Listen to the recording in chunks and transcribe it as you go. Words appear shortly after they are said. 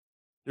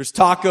There's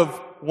talk of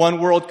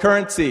one world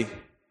currency. A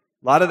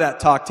lot of that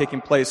talk taking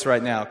place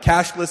right now.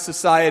 Cashless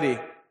society.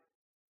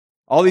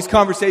 All these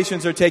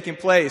conversations are taking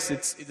place.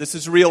 This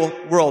is real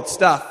world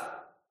stuff.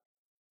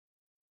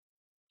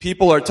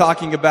 People are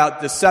talking about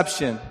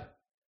deception.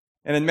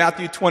 And in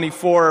Matthew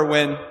 24,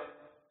 when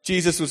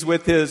Jesus was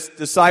with his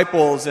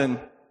disciples and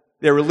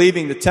they were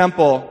leaving the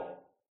temple,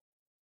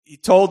 he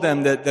told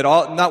them that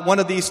not one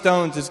of these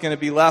stones is going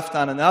to be left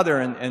on another.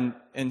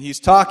 And he's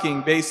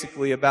talking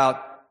basically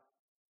about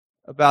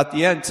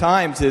the end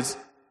times. His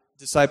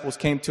disciples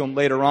came to him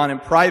later on in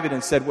private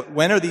and said,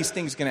 when are these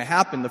things going to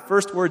happen? The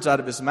first words out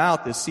of his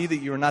mouth is, see that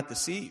you are not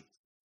deceived.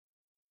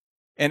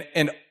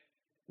 And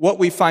what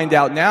we find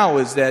out now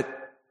is that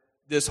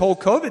this whole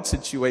COVID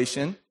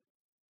situation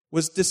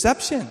was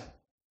deception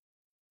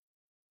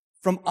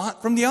from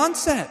the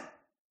onset.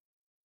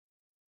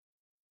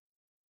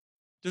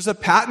 There's a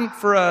patent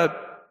for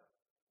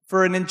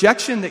an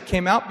injection that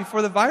came out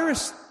before the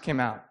virus came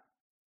out.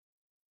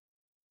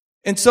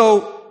 And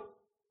so,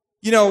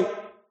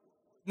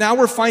 now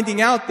we're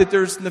finding out that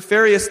there's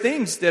nefarious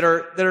things that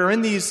are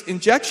in these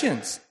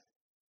injections.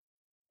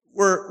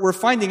 We're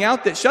finding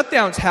out that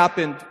shutdowns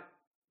happened.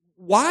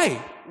 Why?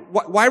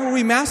 Why were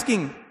we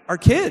masking our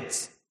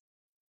kids?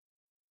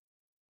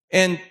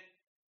 And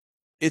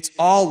it's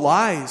all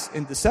lies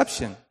and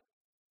deception.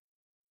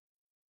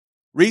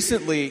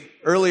 Recently,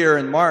 earlier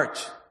in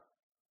March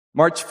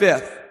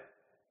 5th,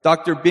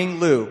 Dr. Bing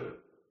Liu.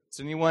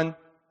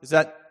 Does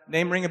that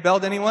name ring a bell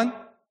to anyone?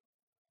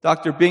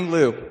 Dr. Bing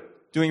Liu,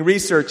 doing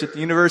research at the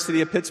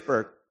University of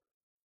Pittsburgh.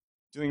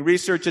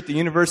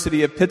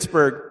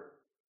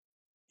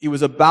 He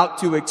was about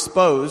to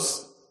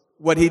expose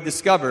what he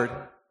discovered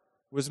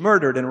was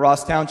murdered in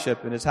Ross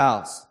Township in his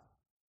house.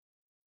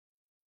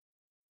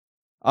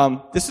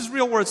 This is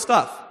real world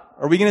stuff.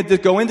 Are we going to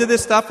go into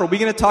this stuff? Are we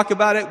going to talk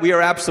about it? We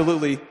are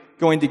absolutely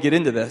going to get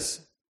into this.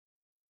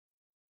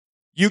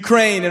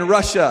 Ukraine and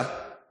Russia.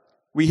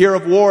 We hear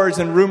of wars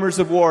and rumors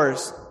of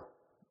wars.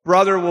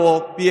 Brother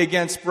will be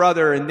against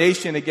brother and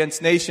nation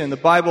against nation. The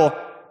Bible,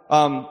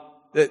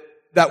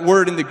 that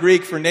word in the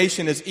Greek for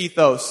nation is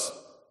ethos.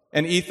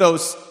 And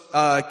ethos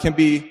can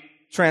be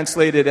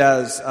translated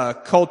as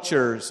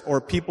cultures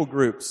or people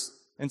groups.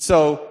 And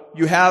so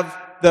you have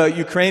the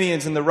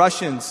Ukrainians and the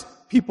Russians,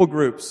 people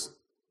groups,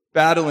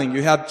 battling.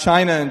 You have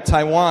China and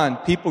Taiwan,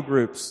 people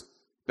groups,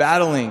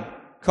 battling,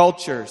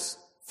 cultures.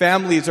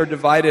 Families are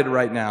divided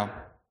right now.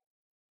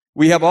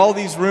 We have all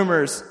these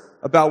rumors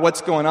about what's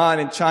going on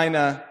in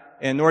China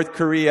and North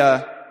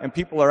Korea, and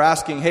people are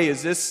asking, hey,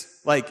 is this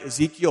like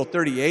Ezekiel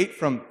 38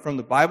 from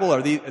the Bible?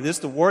 Is this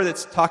the war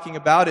that's talking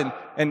about?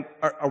 And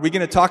are we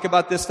going to talk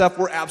about this stuff?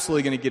 We're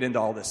absolutely going to get into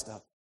all this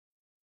stuff.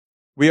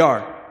 We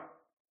are.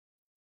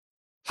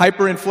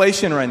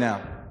 Hyperinflation right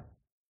now.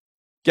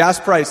 Gas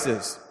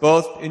prices,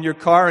 both in your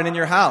car and in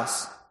your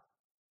house.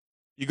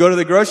 You go to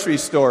the grocery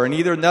store and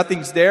either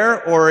nothing's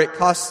there or it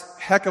costs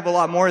a heck of a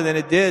lot more than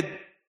it did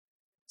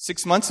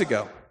 6 months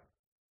ago.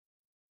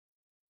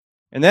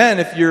 And then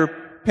if you're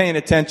paying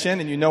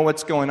attention and you know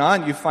what's going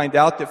on, you find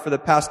out that for the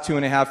past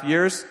 2.5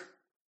 years,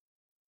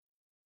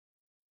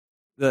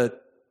 the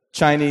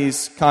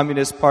Chinese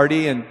Communist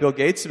Party and Bill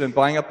Gates have been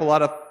buying up a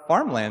lot of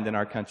farmland in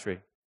our country.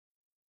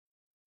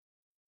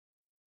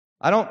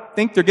 I don't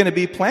think they're going to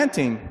be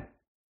planting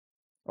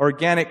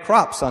organic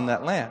crops on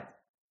that land.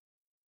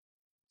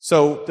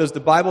 So does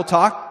the Bible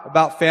talk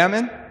about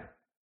famine?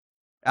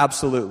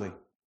 Absolutely.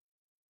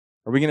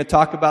 Are we going to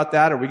talk about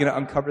that? Are we going to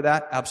uncover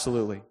that?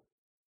 Absolutely.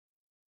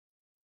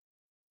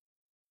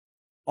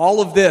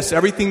 All of this,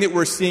 everything that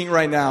we're seeing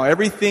right now,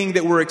 everything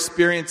that we're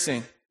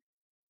experiencing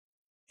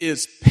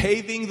is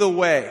paving the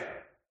way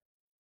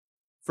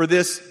for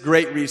this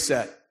great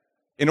reset.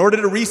 In order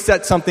to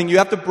reset something, you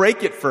have to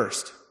break it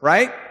first,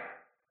 right?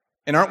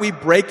 And aren't we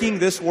breaking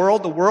this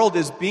world? The world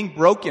is being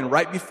broken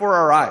right before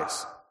our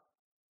eyes.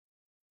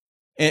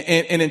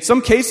 And in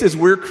some cases,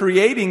 we're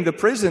creating the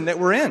prison that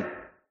we're in.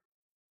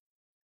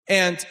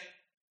 And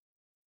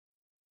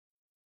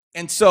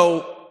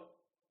so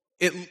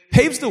it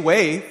paves the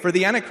way for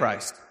the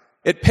Antichrist.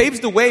 It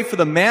paves the way for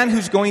the man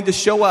who's going to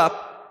show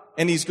up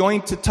and he's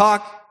going to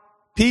talk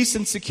peace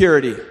and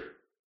security.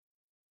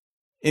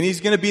 And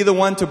he's going to be the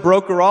one to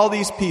broker all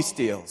these peace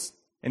deals.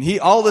 And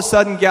all of a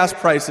sudden gas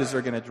prices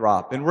are going to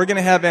drop and we're going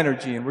to have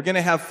energy and we're going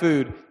to have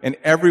food and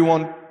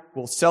everyone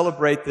will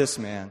celebrate this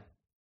man.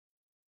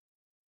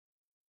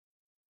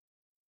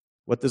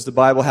 What does the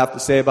Bible have to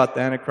say about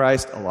the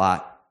Antichrist? A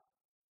lot.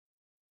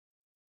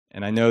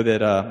 And I know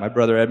that my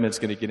brother Edmund's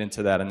going to get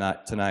into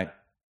that tonight.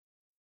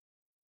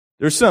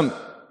 There's some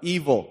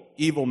evil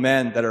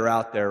men that are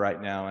out there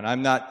right now. And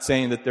I'm not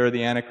saying that they're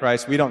the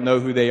Antichrist. We don't know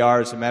who they are.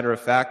 As a matter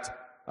of fact,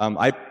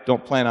 I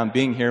don't plan on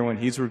being here when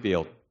he's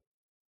revealed.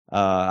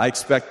 I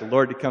expect the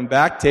Lord to come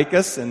back, take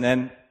us, and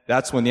then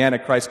that's when the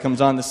Antichrist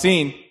comes on the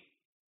scene.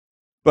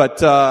 But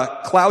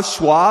Klaus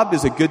Schwab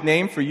is a good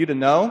name for you to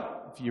know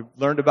if you've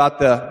learned about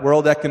the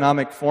World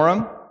Economic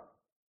Forum.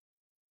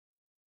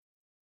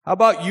 How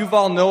about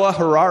Yuval Noah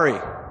Harari?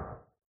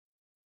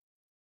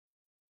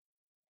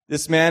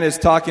 This man is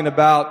talking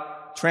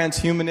about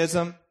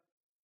transhumanism,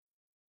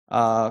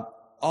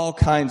 all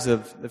kinds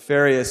of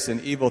nefarious and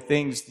evil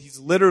things. He's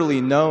literally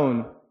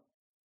known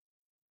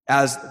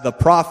as the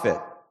prophet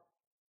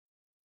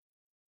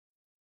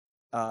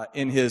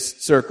in his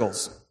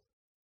circles.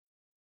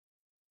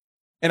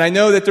 And I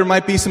know that there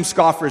might be some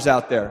scoffers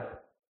out there.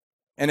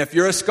 And if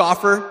you're a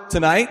scoffer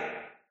tonight,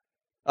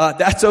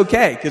 that's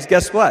okay, because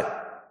guess what?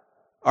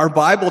 Our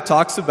Bible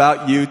talks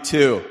about you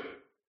too.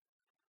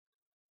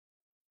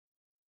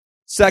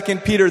 2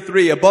 Peter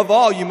 3, above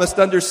all, you must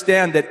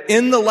understand that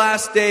in the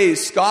last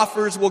days,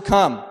 scoffers will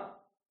come,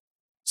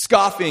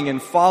 scoffing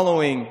and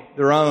following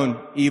their own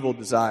evil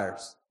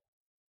desires.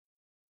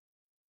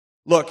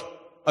 Look,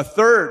 a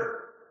third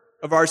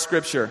of our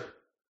scripture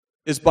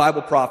is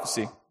Bible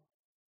prophecy.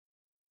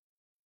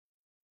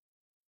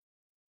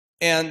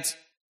 And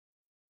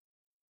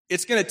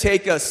it's going to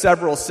take us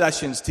several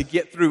sessions to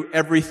get through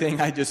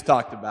everything I just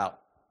talked about.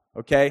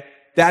 Okay?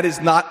 That is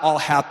not all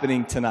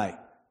happening tonight.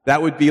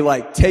 That would be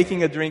like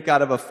taking a drink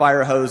out of a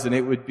fire hose, and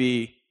it would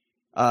be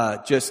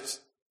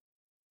just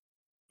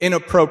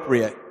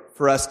inappropriate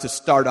for us to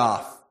start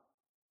off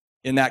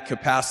in that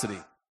capacity.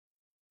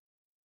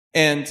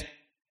 And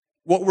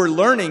what we're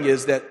learning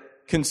is that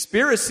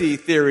conspiracy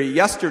theory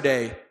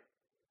yesterday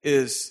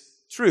is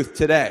truth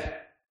today.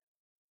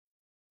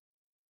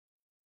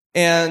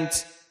 And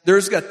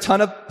there's a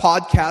ton of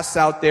podcasts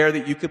out there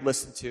that you could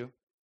listen to.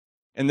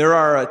 And there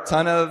are a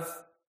ton of,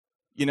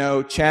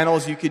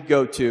 channels you could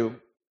go to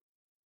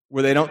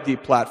where they don't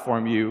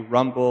deplatform you,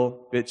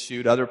 Rumble,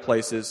 BitChute, other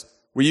places,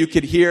 where you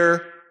could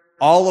hear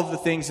all of the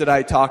things that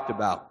I talked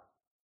about.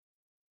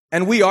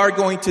 And we are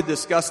going to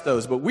discuss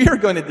those, but we are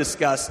going to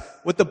discuss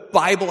what the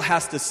Bible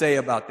has to say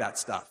about that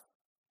stuff.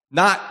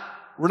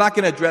 We're not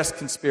going to address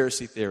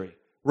conspiracy theory.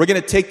 We're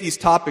going to take these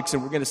topics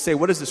and we're going to say,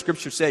 what does the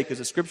Scripture say? Because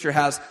the Scripture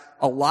has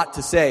a lot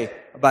to say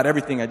about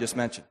everything I just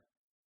mentioned.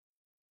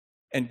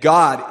 And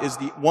God is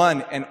the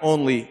one and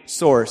only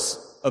source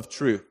of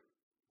truth.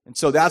 And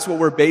so that's what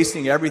we're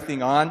basing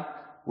everything on.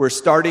 We're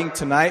starting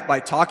tonight by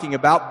talking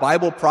about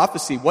Bible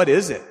prophecy. What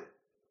is it?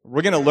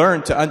 We're going to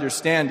learn to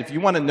understand. If you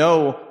want to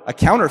know a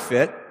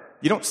counterfeit,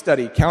 you don't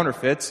study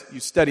counterfeits, you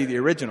study the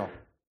original.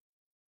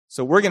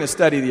 So we're going to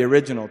study the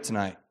original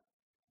tonight.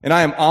 And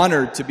I am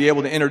honored to be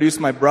able to introduce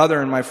my brother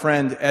and my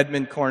friend,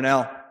 Edmund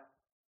Cornell.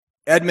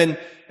 Edmund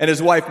and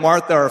his wife,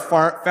 Martha, are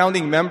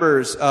founding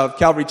members of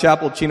Calvary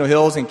Chapel, Chino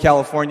Hills in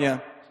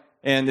California.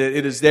 And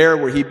it is there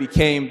where he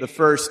became the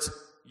first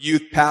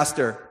youth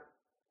pastor.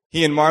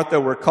 He and Martha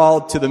were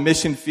called to the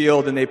mission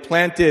field, and they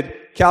planted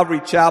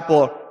Calvary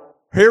Chapel,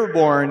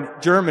 Herborn,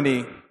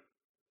 Germany.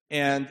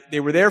 And they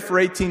were there for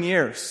 18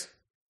 years.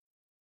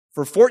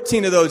 For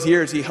 14 of those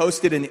years, he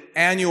hosted an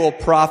annual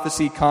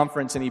prophecy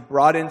conference, and he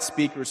brought in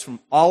speakers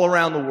from all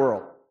around the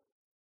world.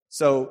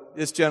 So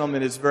this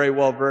gentleman is very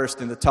well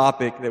versed in the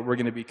topic that we're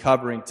going to be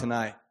covering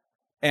tonight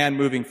and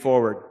moving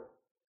forward.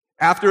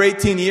 After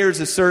 18 years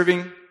of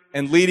serving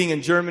and leading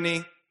in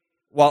Germany,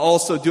 while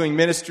also doing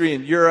ministry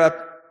in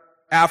Europe,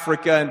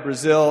 Africa, and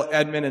Brazil,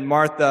 Edmund and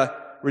Martha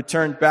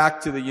returned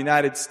back to the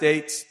United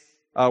States,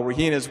 where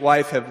he and his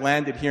wife have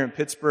landed here in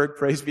Pittsburgh.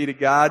 Praise be to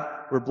God.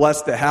 We're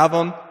blessed to have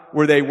them,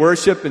 where they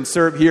worship and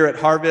serve here at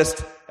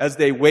Harvest as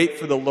they wait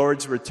for the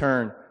Lord's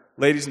return.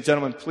 Ladies and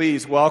gentlemen,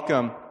 please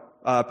welcome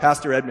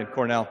Pastor Edmund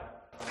Cornell.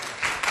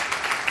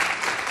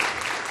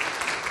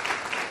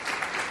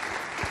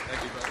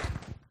 Thank you, brother.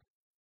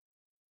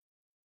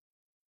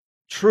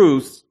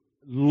 Truth,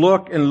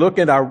 look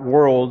at our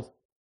world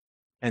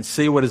and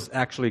see what is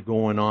actually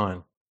going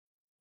on.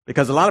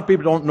 Because a lot of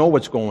people don't know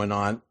what's going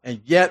on,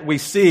 and yet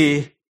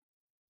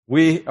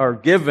we are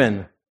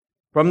given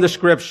from the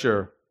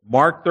Scripture,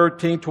 Mark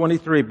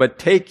 13:23, but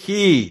take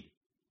heed,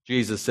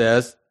 Jesus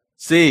says,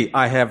 see,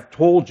 I have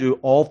told you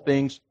all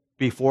things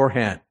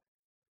beforehand.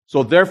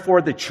 So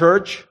therefore the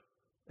church,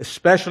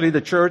 especially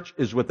the church,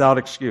 is without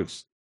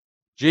excuse.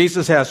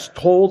 Jesus has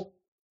told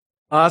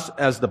us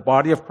as the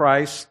body of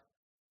Christ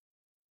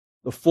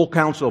the full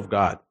counsel of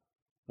God,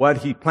 what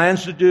He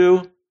plans to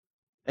do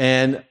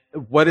and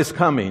what is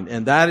coming.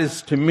 And that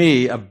is, to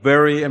me, a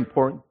very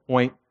important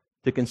point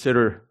to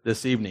consider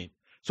this evening.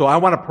 So I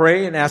want to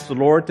pray and ask the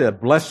Lord to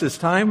bless this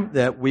time,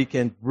 that we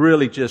can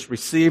really just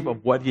receive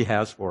of what He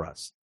has for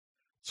us.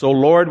 So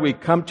Lord, we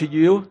come to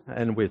You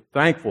and we're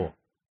thankful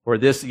for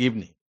this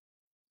evening.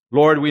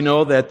 Lord, we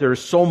know that there's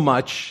so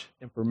much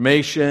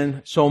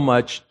information, so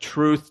much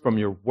truth from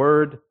Your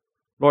Word.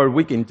 Lord,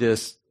 we can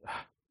just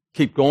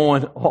keep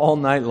going all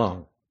night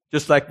long,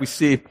 just like we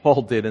see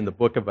Paul did in the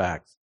book of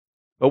Acts.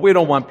 But we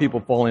don't want people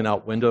falling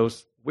out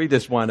windows. We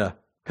just want to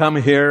come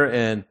here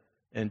and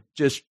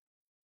just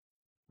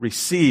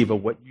receive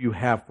of what You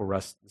have for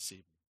us this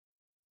evening.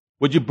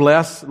 Would You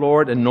bless,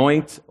 Lord,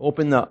 anoint,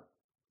 open the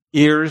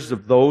ears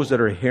of those that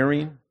are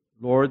hearing,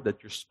 Lord,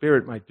 that Your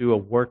Spirit might do a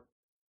work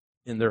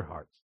in their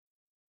hearts.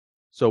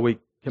 So we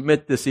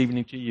commit this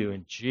evening to You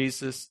in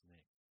Jesus'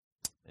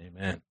 name.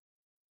 Amen.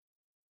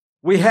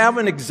 We have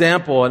an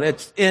example, and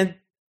it's in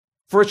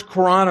 1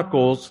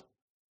 Chronicles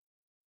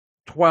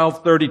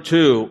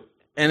 12:32.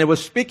 and it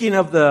was speaking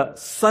of the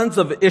sons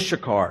of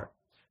Issachar.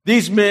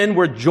 These men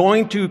were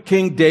joined to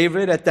King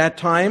David at that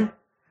time,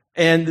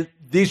 and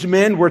these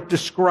men were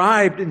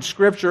described in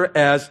Scripture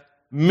as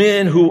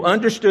men who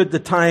understood the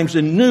times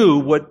and knew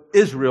what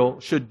Israel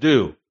should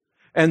do.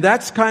 And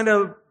that's kind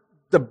of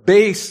the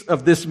base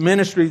of this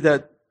ministry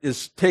that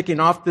is taking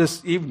off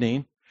this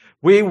evening.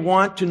 We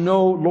want to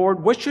know,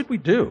 Lord, what should we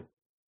do?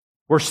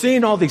 We're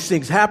seeing all these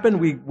things happen.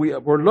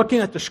 We're looking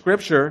at the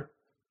Scripture,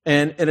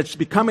 and it's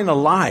becoming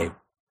alive.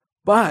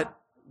 But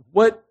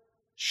what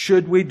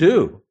should we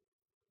do?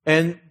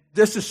 And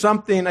this is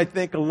something I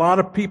think a lot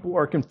of people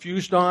are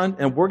confused on,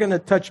 and we're going to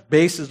touch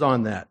bases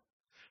on that.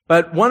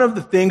 But one of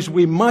the things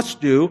we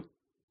must do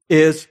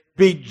is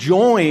be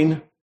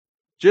joined,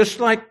 just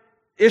like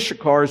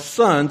Issachar's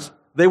sons,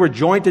 they were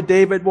joined to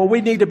David. Well,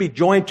 we need to be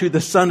joined to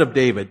the Son of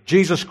David,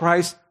 Jesus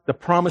Christ, the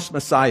promised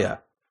Messiah.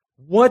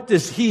 What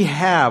does he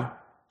have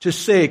to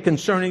say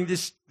concerning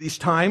these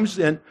times,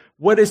 and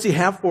what does he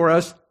have for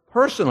us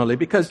personally?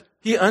 Because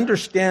he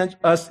understands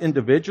us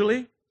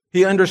individually.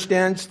 He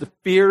understands the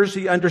fears.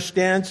 He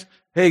understands,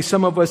 hey,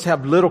 some of us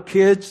have little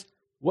kids.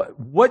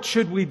 What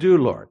should we do,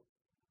 Lord?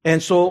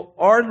 And so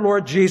our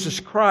Lord Jesus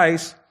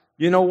Christ,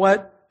 you know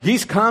what?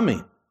 He's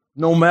coming.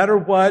 No matter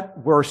what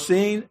we're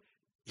seeing,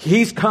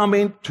 he's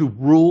coming to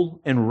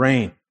rule and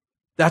reign.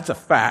 That's a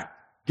fact.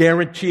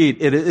 Guaranteed.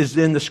 It is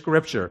in the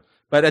Scripture.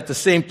 But at the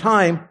same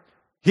time,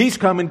 he's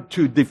coming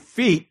to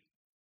defeat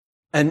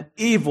an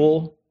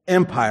evil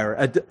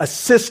empire, a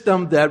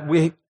system that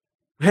we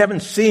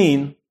haven't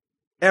seen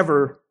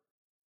ever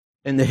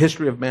in the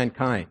history of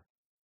mankind.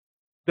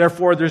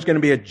 Therefore, there's going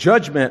to be a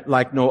judgment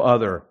like no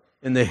other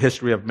in the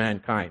history of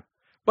mankind.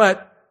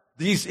 But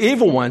these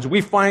evil ones,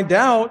 we find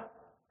out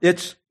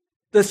it's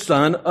the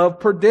son of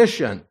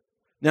perdition.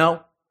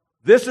 Now,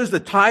 this is the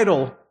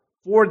title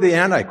for the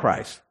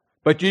Antichrist.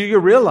 But you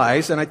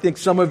realize, and I think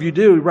some of you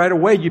do, right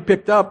away you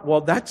picked up,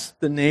 well, that's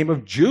the name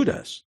of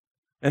Judas.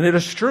 And it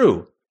is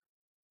true.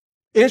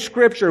 In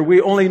Scripture,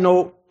 we only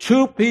know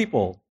two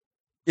people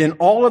in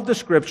all of the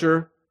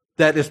Scripture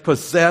that is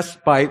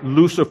possessed by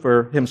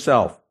Lucifer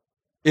himself.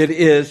 It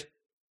is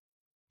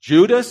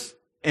Judas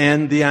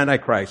and the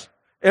Antichrist.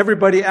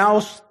 Everybody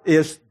else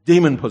is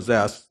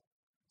demon-possessed.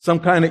 Some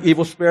kind of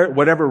evil spirit,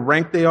 whatever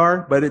rank they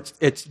are, but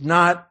it's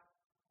not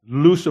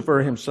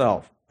Lucifer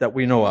himself that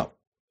we know of.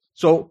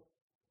 So,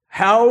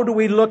 how do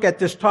we look at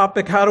this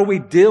topic? How do we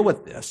deal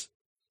with this?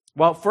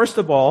 Well, first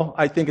of all,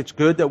 I think it's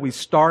good that we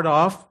start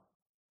off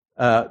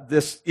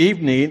this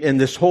evening in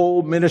this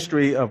whole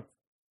ministry of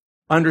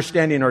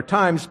understanding our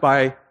times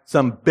by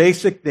some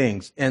basic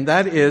things. And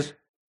that is,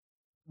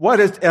 what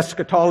is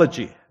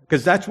eschatology?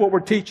 Because that's what we're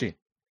teaching.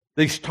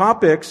 These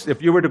topics,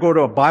 if you were to go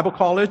to a Bible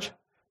college,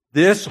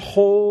 this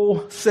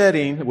whole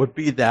setting would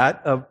be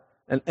that of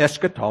an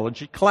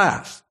eschatology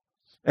class.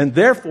 And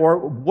therefore,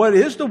 what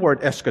is the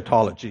word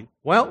eschatology?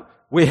 Well,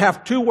 we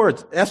have two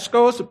words,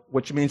 eschos,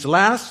 which means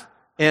last,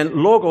 and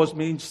logos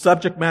means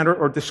subject matter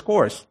or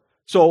discourse.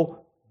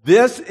 So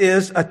this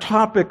is a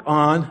topic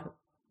on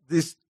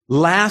these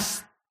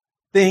last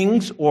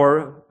things,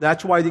 or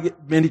that's why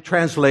many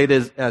translate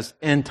it as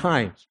end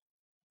times.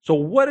 So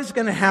what is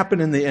going to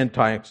happen in the end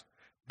times?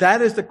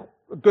 That is a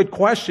good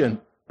question,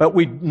 but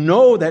we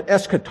know that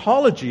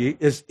eschatology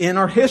is in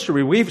our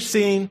history. We've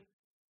seen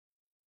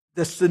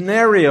the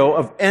scenario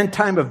of end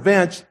time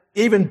events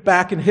even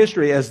back in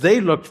history as they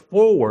looked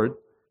forward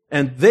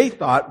and they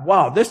thought,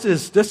 wow, this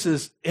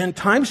is end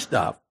time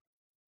stuff.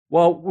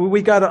 Well,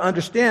 we got to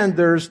understand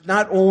there's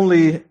not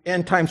only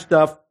end time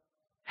stuff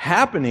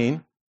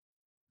happening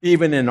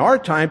even in our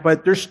time,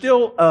 but there's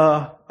still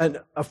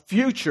a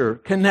future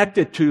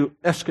connected to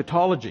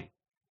eschatology.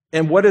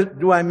 And what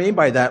do I mean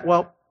by that?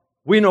 Well,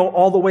 we know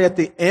all the way at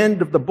the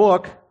end of the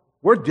book,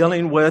 we're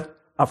dealing with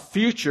a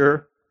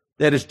future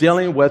that is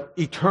dealing with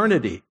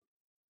eternity.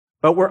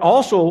 But we're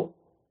also,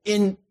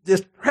 in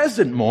this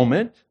present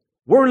moment,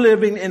 we're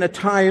living in a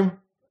time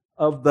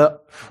of the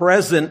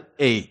present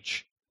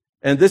age.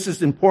 And this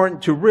is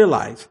important to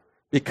realize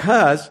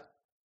because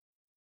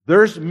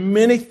there's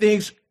many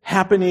things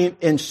happening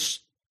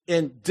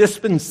in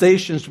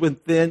dispensations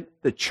within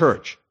the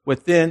church,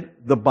 within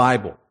the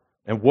Bible.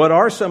 And what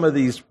are some of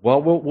these?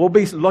 Well, we'll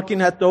be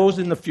looking at those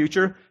in the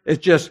future.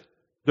 It's just,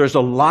 there's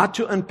a lot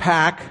to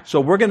unpack. So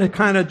we're going to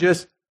kind of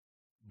just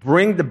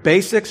bring the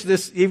basics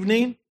this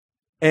evening.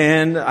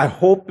 And I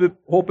hope it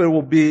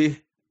will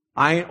be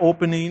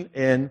eye-opening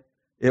and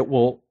it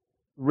will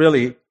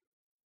really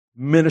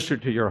minister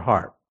to your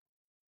heart.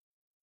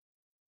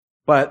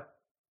 But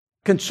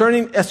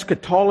concerning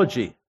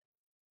eschatology,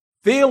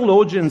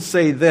 theologians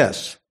say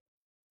this: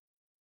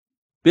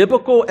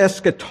 biblical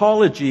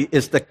eschatology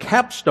is the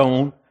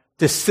capstone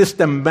to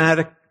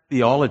systematic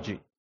theology.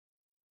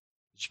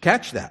 Did you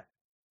catch that?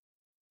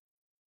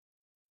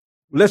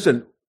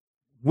 Listen,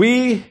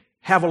 we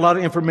have a lot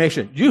of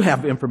information. You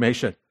have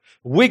information.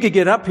 We could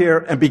get up here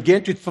and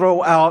begin to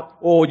throw out,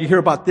 oh, you hear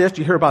about this,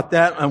 you hear about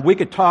that, and we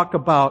could talk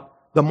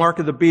about the mark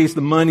of the beast,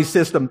 the money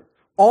system,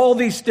 all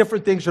these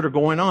different things that are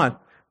going on.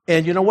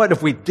 And you know what?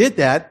 If we did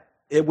that,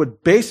 it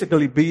would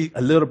basically be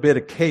a little bit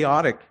of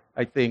chaotic,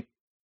 I think,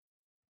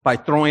 by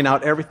throwing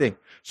out everything.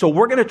 So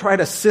we're going to try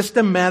to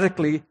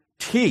systematically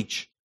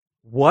teach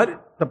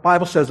what the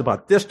Bible says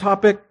about this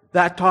topic,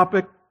 that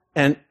topic,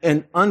 and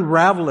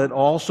unravel it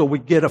all so we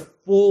get a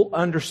full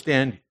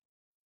understanding.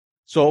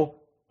 So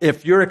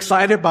if you're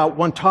excited about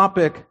one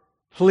topic,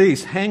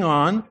 please hang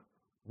on.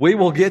 We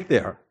will get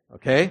there,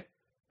 okay?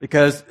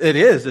 Because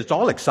it's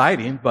all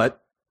exciting,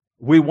 but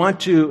we want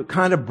to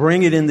kind of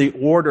bring it in the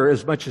order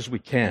as much as we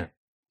can.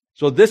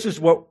 So this is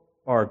what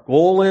our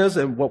goal is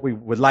and what we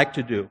would like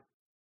to do.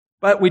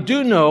 But we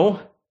do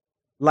know,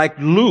 like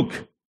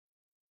Luke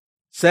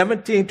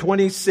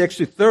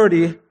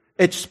 17:26-30,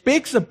 it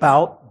speaks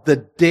about the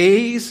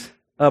days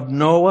of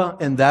Noah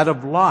and that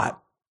of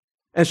Lot.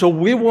 And so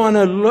we want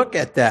to look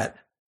at that.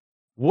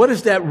 What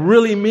does that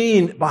really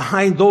mean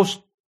behind those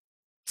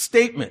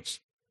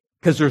statements?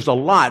 Because there's a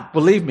lot,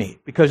 believe me.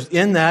 Because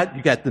in that,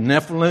 you got the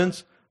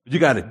Nephilims, you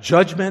got a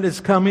judgment is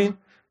coming,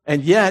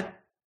 and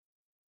yet,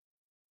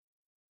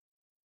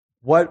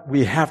 what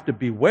we have to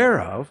beware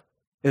of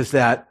is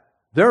that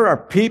there are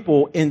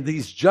people in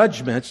these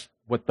judgments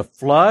with the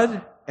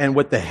flood and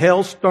with the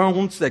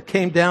hailstones that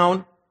came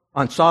down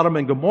on Sodom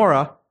and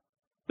Gomorrah.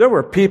 There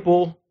were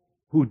people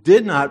who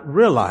did not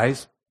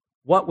realize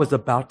what was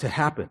about to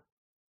happen.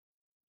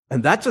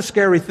 And that's a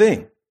scary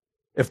thing.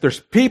 If there's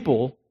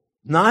people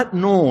not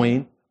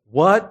knowing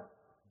what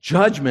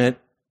judgment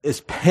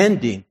is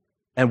pending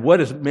and what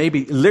is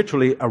maybe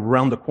literally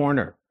around the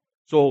corner.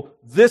 So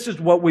this is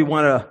what we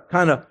want to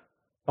kind of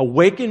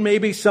awaken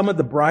maybe some of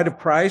the bride of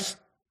Christ,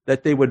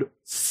 that they would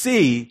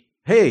see,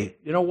 hey,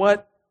 you know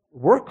what?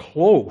 We're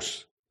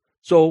close.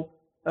 So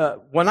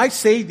when I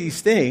say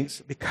these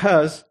things,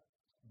 because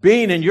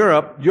being in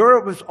Europe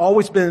has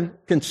always been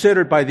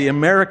considered by the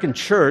American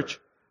church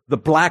the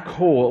black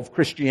hole of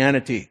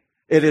Christianity.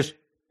 It is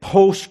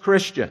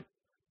post-Christian.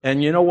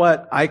 And you know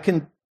what? I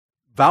can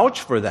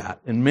vouch for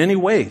that in many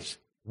ways.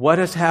 What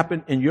has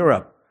happened in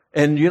Europe?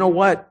 And you know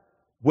what?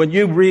 When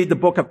you read the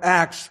book of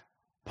Acts,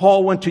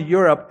 Paul went to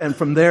Europe, and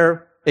from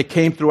there, it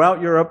came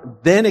throughout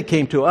Europe, then it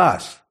came to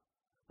us.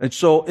 And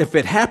so if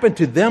it happened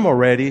to them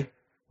already,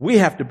 we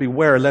have to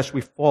beware lest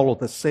we follow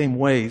the same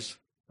ways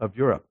of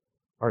Europe,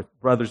 our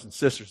brothers and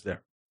sisters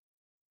there.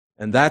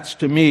 And that's,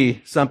 to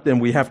me, something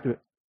we have to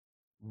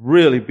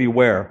really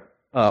beware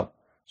of.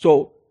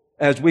 So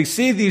as we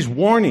see these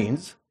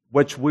warnings,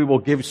 which we will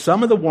give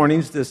some of the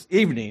warnings this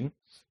evening,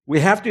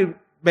 we have to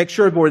make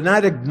sure we're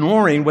not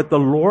ignoring what the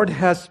Lord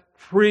has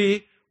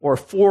or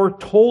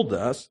foretold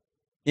us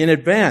in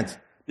advance.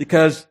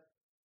 Because it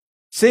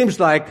seems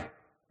like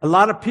a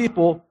lot of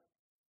people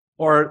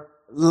are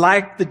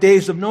like the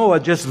days of Noah,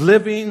 just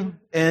living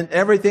and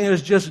everything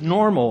is just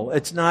normal.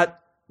 It's not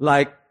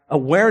like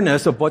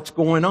awareness of what's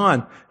going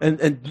on.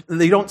 And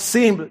they don't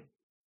seem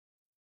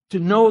to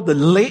know the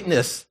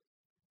lateness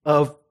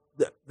of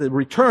the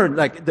return.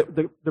 Like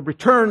the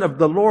return of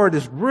the Lord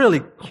is really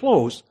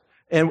close.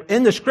 And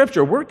in the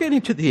scripture, we're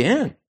getting to the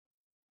end.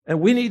 And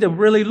we need to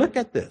really look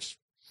at this.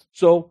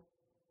 So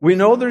we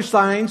know there's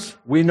signs.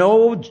 We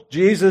know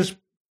Jesus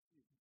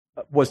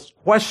was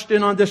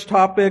questioned on this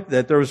topic,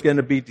 that there was going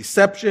to be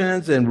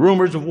deceptions and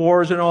rumors of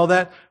wars and all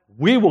that.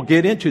 We will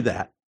get into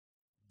that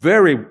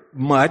very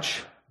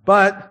much.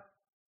 But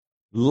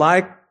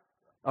like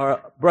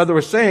our brother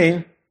was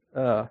saying,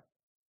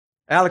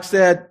 Alex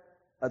said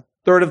a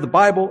third of the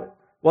Bible.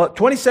 Well,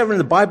 27 of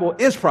the Bible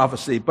is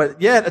prophecy,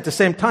 but yet at the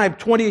same time,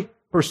 20%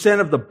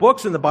 of the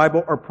books in the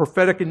Bible are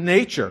prophetic in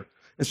nature.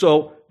 And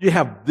so you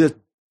have this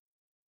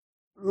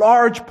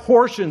large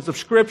portions of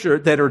Scripture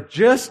that are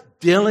just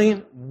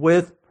dealing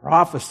with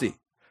prophecy.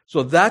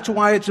 So that's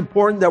why it's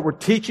important that we're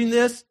teaching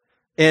this.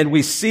 And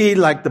we see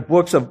like the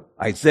books of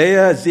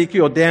Isaiah,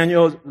 Ezekiel,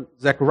 Daniel,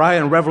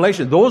 Zechariah, and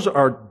Revelation. Those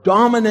are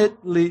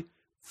dominantly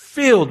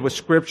filled with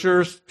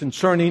Scriptures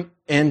concerning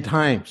end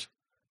times.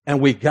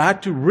 And we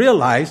got to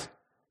realize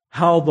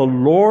how the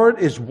Lord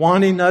is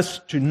wanting us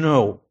to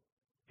know.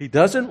 He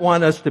doesn't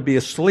want us to be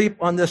asleep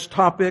on this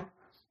topic,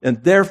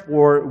 and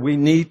therefore we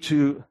need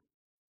to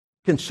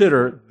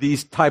consider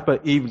these type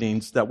of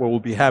evenings that we'll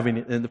be having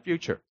in the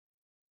future.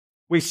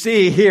 We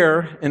see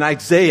here in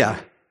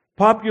Isaiah,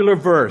 popular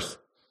verse,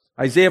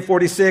 Isaiah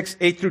 46,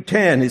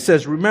 8-10, it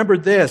says, "Remember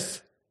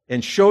this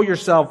and show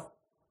yourself,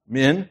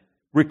 men.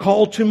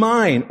 Recall to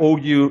mind, O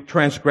you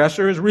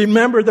transgressors.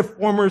 Remember the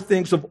former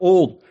things of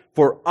old.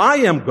 For I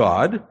am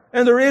God,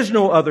 and there is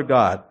no other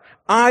God.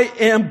 I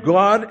am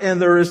God,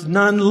 and there is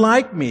none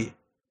like me."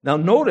 Now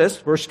notice,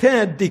 verse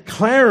 10,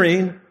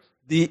 declaring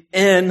the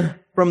end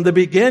from the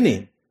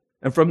beginning,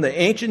 and from the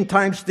ancient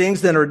times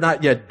things that are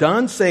not yet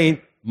done,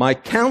 saying, "My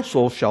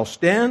counsel shall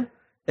stand,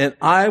 and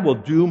I will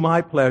do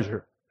my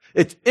pleasure."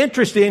 It's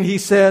interesting, he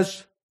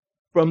says,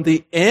 from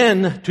the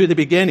end to the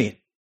beginning.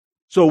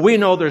 So we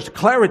know there's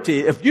clarity.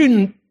 If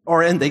you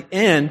are in the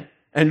end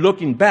and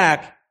looking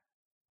back,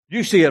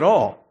 you see it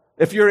all.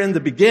 If you're in the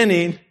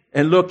beginning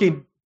and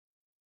looking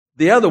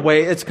the other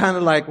way, it's kind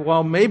of like,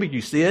 well, maybe you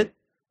see it.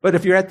 But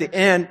if you're at the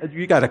end,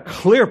 you got a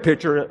clear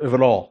picture of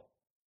it all.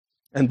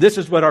 And this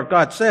is what our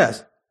God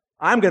says.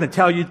 I'm going to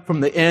tell you from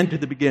the end to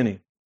the beginning.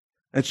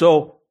 And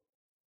so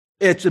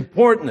it's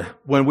important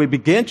when we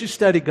begin to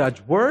study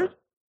God's Word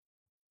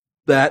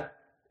that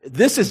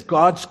this is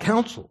God's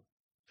counsel.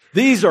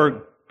 These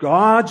are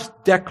God's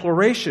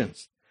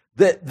declarations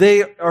that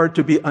they are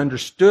to be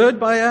understood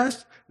by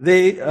us.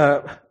 They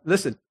are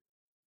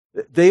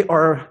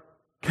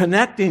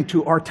connecting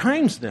to our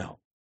times now.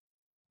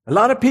 A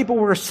lot of people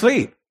were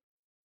asleep.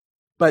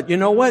 But you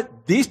know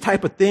what? These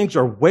type of things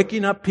are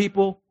waking up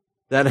people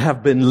that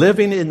have been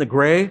living in the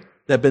gray,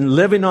 that have been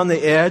living on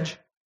the edge,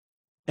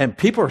 and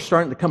people are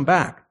starting to come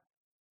back.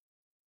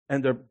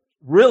 And they're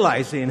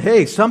realizing,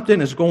 hey,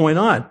 something is going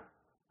on.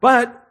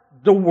 But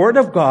the Word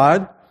of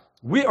God,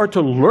 we are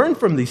to learn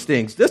from these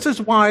things. This is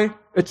why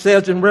it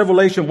says in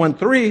Revelation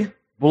 1:3,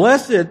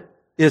 blessed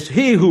is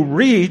he who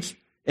reads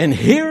and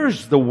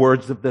hears the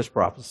words of this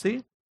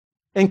prophecy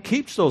and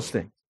keeps those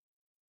things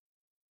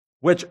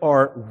which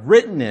are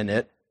written in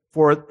it,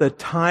 for the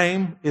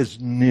time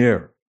is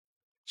near.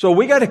 So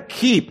we got to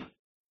keep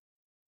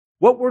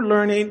what we're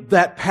learning,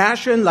 that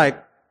passion,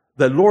 like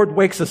the Lord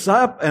wakes us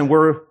up and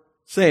we're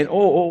saying,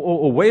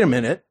 oh, wait a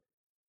minute.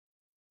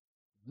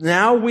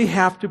 Now we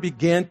have to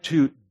begin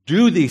to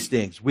do these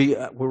things.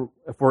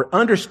 If we're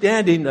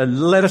understanding,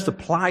 let us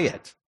apply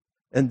it.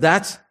 And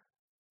that's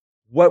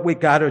what we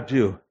got to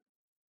do.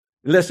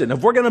 Listen,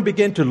 if we're going to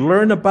begin to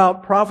learn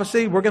about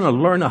prophecy, we're going to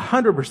learn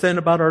 100%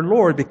 about our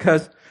Lord,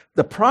 because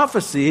the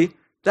prophecy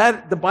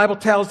that the Bible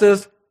tells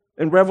us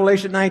in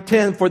Revelation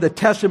 9:10, for the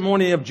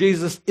testimony of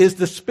Jesus is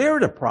the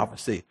spirit of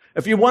prophecy.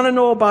 If you want to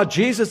know about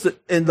Jesus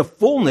in the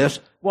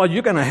fullness, well,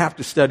 you're going to have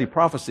to study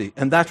prophecy.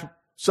 And that's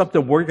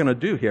something we're going to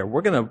do here.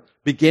 We're going to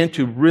begin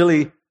to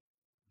really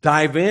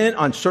dive in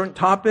on certain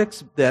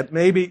topics that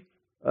maybe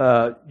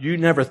you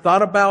never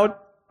thought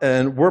about.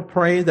 And we're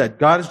praying that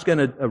God is going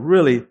to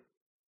really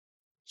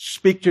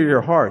speak to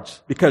your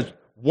hearts. Because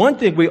one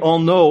thing we all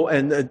know,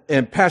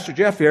 and Pastor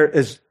Jeff here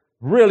has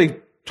really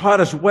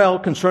taught us well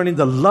concerning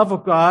the love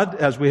of God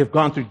as we have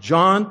gone through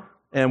John,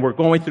 and we're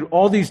going through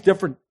all these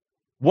different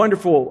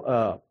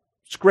wonderful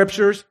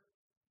scriptures.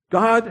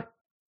 God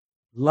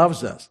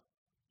loves us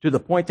to the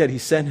point that he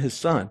sent his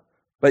son.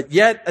 But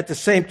yet, at the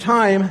same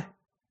time,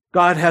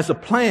 God has a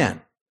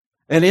plan.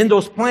 And in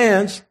those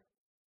plans,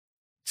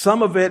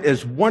 some of it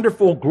is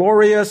wonderful,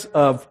 glorious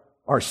of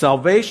our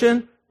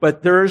salvation,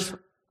 but there's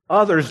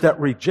others that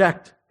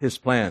reject his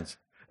plans.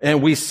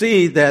 And we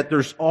see that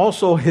there's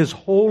also his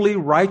holy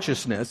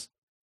righteousness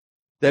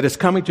that is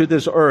coming to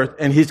this earth,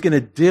 and he's going to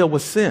deal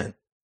with sin.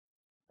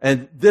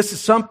 And this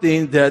is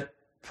something that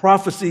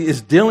prophecy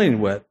is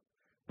dealing with.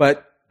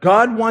 But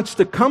God wants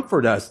to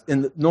comfort us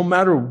no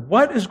matter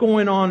what is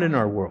going on in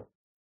our world.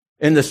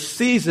 In the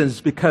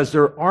seasons, because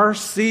there are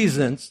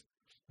seasons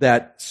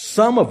that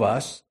some of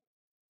us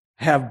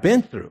have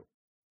been through.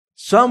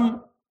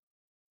 Some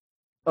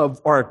of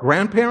our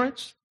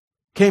grandparents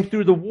came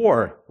through the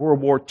war,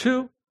 World War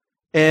II.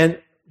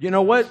 And you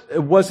know what?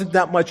 It wasn't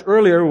that much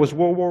earlier. It was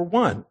World War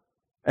I.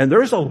 And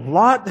there's a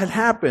lot that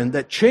happened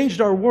that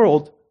changed our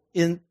world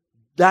in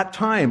that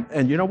time.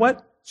 And you know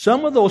what?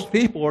 Some of those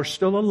people are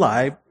still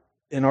alive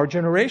in our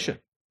generation.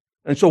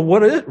 And so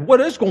what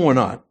is going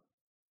on?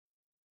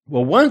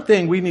 Well, one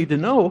thing we need to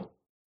know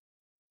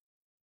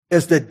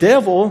is the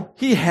devil,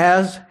 he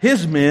has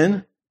his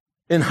men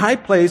in high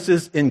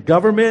places in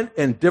government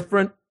and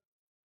different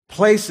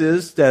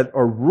places that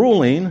are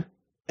ruling,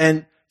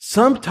 and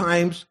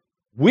sometimes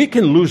we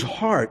can lose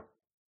heart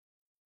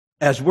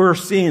as we're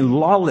seeing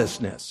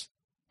lawlessness.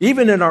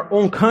 Even in our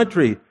own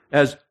country,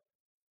 as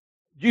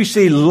you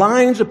see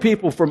lines of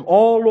people from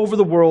all over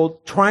the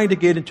world trying to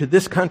get into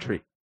this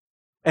country.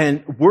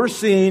 And we're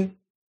seeing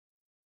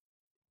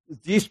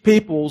these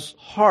people's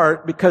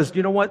heart because,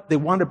 you know what? They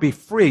want to be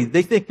free.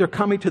 They think they're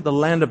coming to the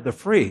land of the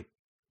free.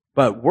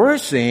 But we're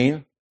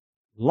seeing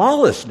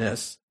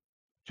lawlessness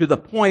to the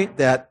point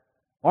that,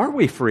 are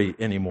we free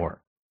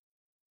anymore?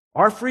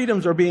 Our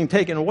freedoms are being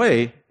taken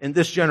away in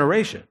this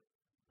generation.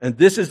 And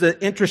this is the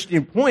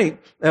interesting point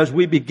as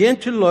we begin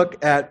to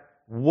look at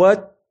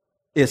what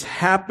is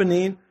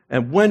happening.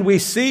 And when we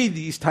see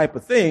these type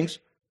of things,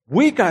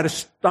 we got to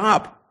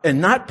stop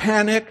and not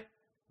panic.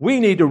 We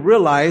need to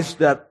realize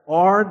that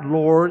our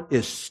Lord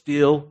is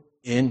still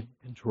in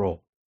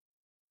control.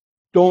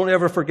 Don't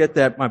ever forget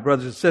that, my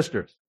brothers and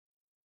sisters.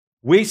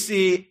 We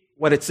see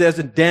what it says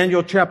in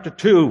Daniel chapter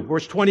 2,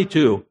 verse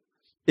 22.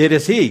 It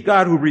is He,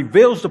 God, who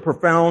reveals the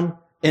profound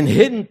and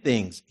hidden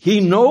things. He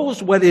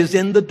knows what is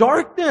in the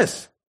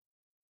darkness,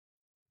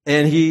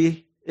 and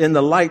He in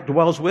the light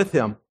dwells with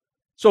Him.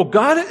 So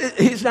God,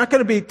 He's not going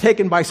to be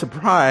taken by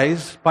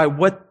surprise by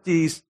what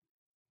these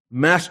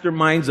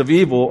masterminds of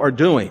evil are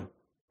doing.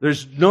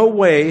 There's no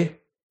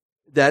way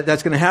that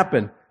that's going to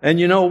happen. And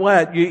you know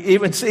what? You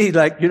even see,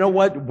 like, you know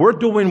what? We're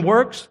doing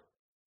works.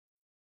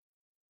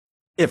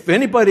 If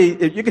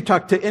you could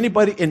talk to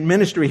anybody in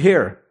ministry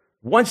here,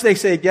 once they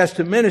say yes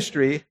to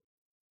ministry,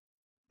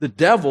 the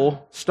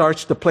devil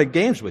starts to play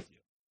games with you.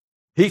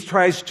 He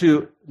tries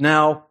to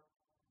now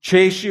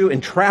chase you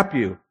and trap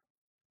you.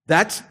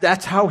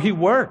 That's how he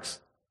works.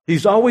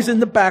 He's always in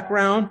the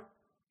background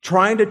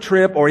trying to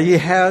trip, or he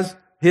has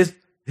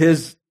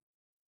his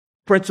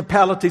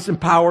principalities and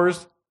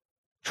powers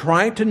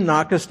trying to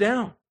knock us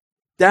down.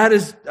 That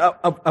is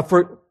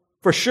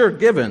for sure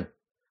given.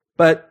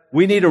 But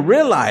we need to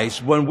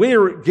realize when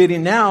we're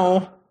getting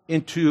now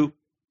into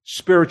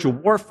spiritual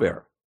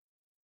warfare,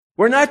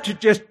 we're not to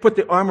just put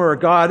the armor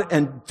of God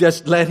and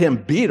just let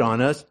him beat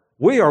on us.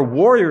 We are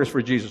warriors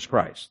for Jesus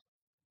Christ,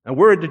 and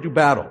we're to do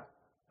battle.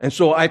 And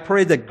so I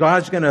pray that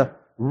God's going to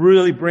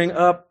really bring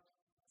up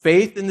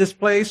faith in this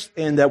place,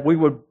 and that we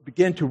would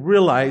begin to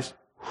realize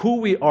who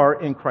we are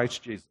in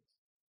Christ Jesus.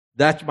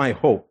 That's my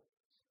hope.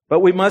 But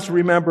we must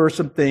remember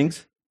some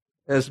things,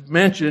 as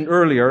mentioned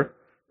earlier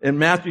in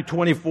Matthew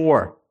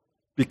 24,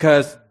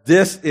 because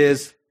this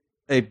is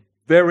a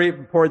very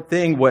important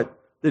thing what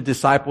the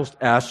disciples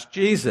asked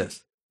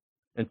Jesus.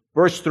 In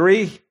verse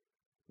 3,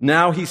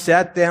 now he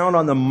sat down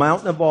on the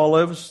Mountain of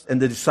Olives,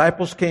 and the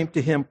disciples came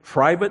to him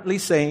privately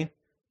saying,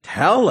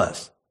 tell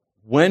us,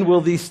 when will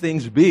these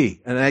things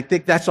be? And I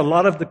think that's a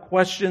lot of the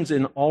questions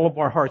in all of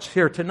our hearts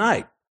here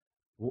tonight.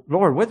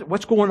 Lord,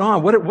 what's going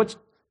on?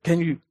 Can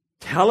you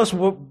tell us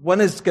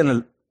when is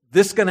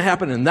this going to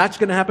happen and that's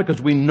going to happen?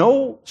 Because we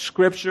know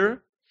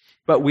Scripture,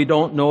 but we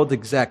don't know the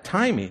exact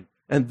timing.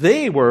 And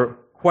they were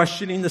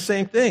questioning the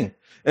same thing.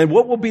 And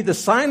what will be the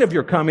sign of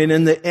your coming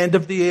in the end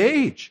of the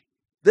age?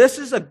 This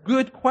is a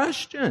good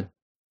question.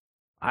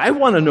 I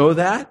want to know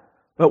that,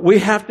 but we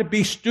have to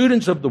be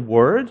students of the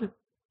Word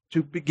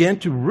to begin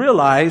to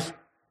realize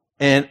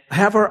and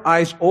have our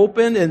eyes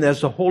open, and as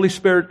the Holy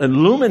Spirit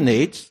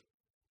illuminates,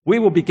 we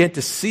will begin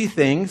to see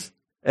things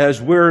as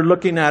we're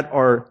looking at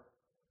our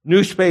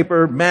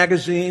newspaper,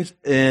 magazines,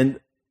 and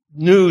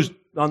news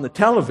on the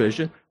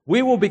television.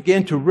 We will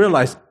begin to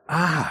realize,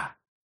 I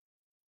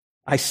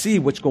see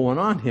what's going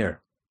on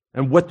here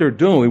and what they're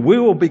doing. We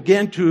will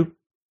begin to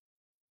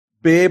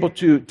be able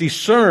to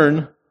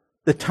discern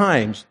the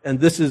times, and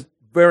this is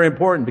very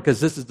important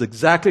because this is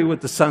exactly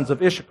what the sons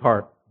of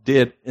Issachar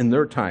did in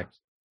their times.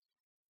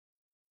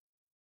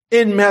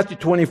 In Matthew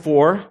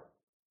 24,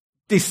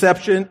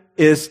 deception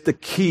is the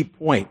key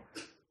point.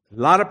 A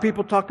lot of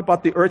people talk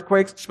about the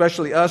earthquakes,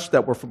 especially us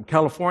that were from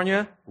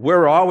California.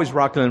 We're always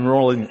rocking and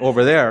rolling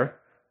over there.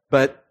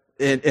 But,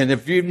 and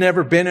if you've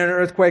never been in an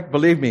earthquake,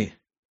 believe me,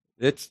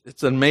 it's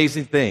an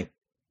amazing thing.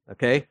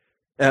 Okay?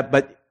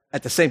 But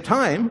at the same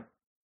time,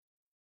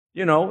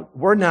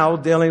 we're now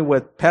dealing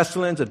with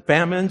pestilence and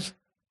famines,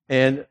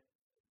 and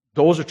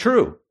those are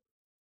true.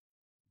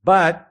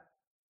 But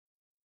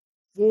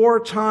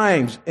 4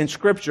 times in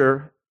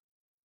Scripture,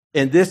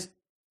 in this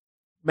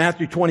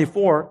Matthew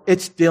 24,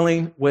 it's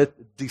dealing with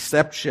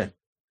deception.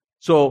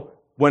 So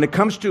when it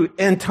comes to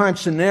end time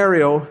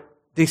scenario,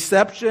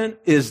 deception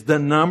is the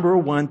number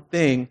one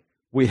thing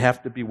we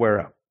have to beware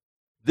of.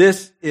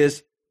 This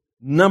is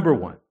number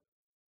one.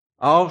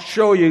 I'll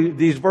show you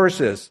these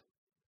verses.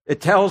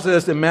 It tells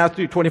us in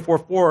Matthew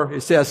 24:4,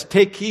 it says,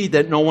 take heed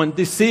that no one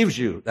deceives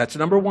you. That's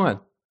number one.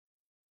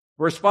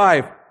 Verse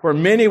 5, for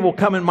many will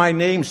come in my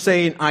name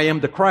saying, I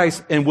am the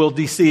Christ, and will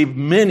deceive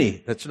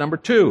many. That's number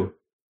 2.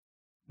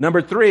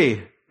 Number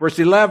 3, verse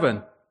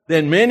 11,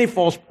 then many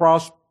false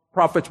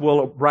prophets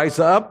will rise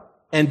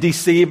up and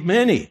deceive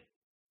many.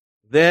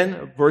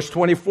 Then verse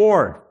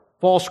 24,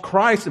 false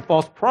Christs and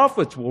false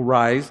prophets will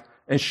rise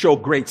and show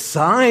great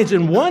signs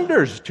and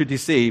wonders to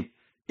deceive,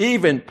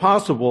 even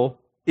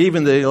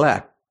the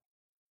elect.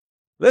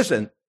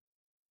 Listen,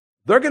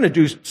 they're going to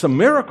do some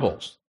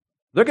miracles.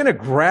 They're going to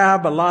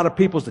grab a lot of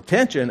people's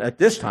attention at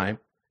this time.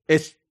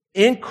 It's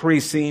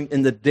increasing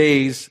in the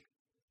days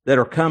that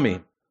are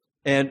coming.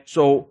 And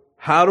so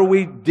how do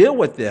we deal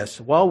with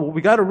this? Well,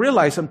 we got to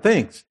realize some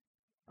things.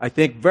 I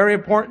think very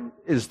important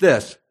is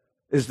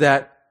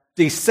that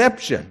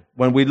deception,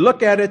 when we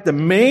look at it, the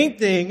main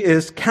thing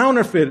is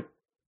counterfeit,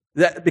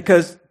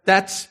 because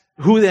that's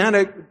who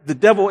the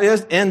devil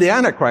is and the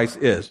Antichrist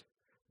is.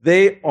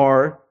 They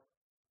are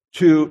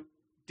to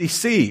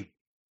deceive.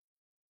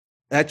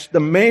 That's the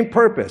main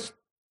purpose.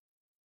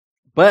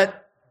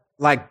 But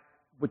like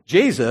with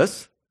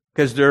Jesus,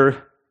 because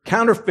they're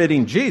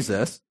counterfeiting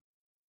Jesus,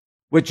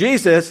 with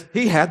Jesus,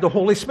 he had the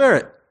Holy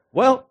Spirit.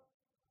 Well,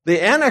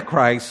 the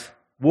Antichrist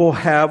will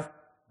have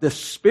the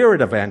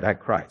spirit of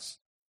Antichrist.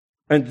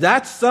 And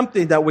that's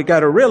something that we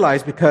got to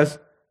realize, because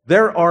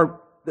there are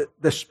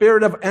the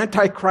spirit of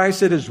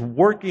Antichrist that is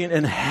working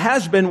and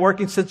has been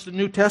working since the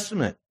New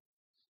Testament.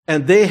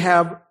 And they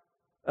have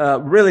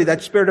really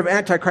that spirit of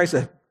Antichrist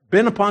has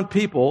been upon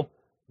people,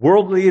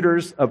 world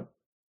leaders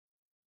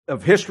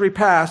of history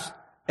past,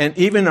 and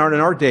even in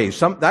our days.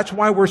 That's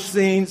why we're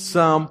seeing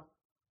some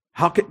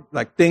how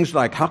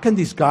can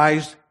these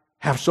guys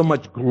have so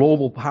much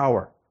global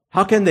power?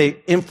 How can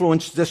they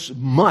influence this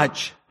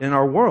much in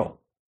our world?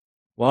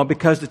 Well,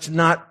 because it's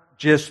not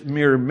just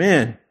mere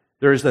men.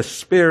 There's the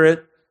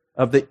spirit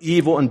of the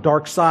evil and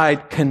dark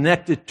side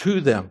connected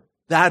to them.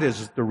 That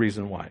is the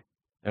reason why.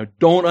 Now,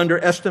 don't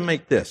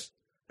underestimate this,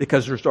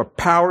 because there's our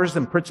powers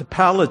and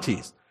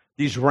principalities,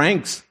 these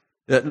ranks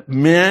that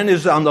man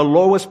is on the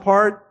lowest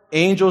part,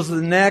 angels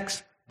the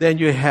next, then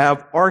you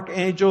have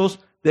archangels,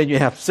 then you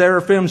have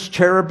seraphims,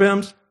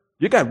 cherubims.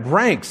 You got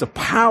ranks of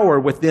power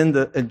within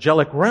the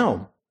angelic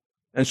realm.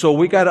 And so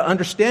we got to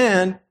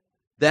understand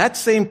that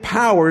same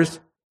powers,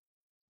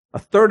 a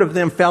third of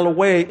them fell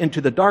away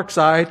into the dark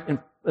side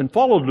and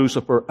followed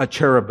Lucifer, a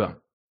cherubim.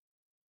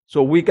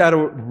 So we got to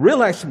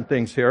realize some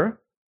things here.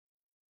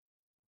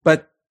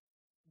 But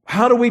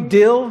how do we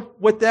deal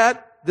with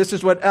that? This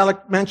is what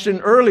Alec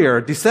mentioned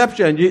earlier.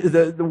 Deception.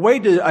 The way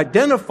to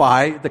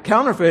identify the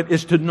counterfeit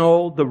is to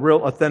know the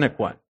real authentic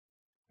one.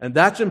 And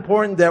that's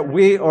important that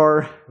we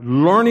are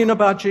learning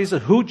about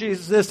Jesus, who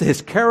Jesus is,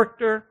 his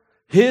character,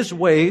 his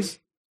ways,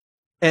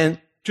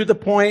 and to the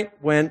point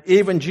when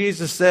even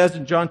Jesus says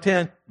in John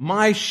 10,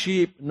 my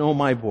sheep know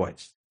my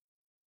voice,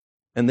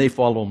 and they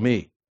follow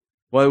me.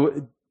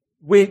 Well,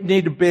 we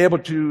need to be able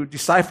to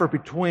decipher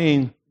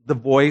between the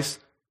voice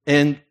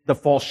and the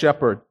false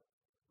shepherd,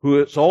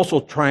 who is also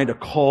trying to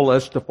call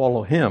us to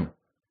follow him.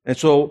 And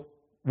so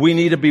we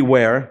need to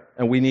beware,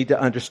 and we need to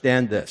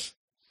understand this.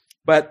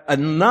 But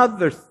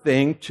another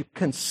thing to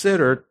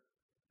consider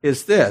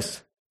is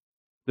this.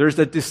 There's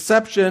a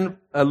deception,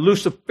 a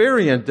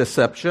Luciferian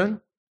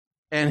deception,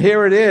 and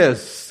here it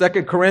is,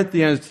 2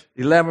 Corinthians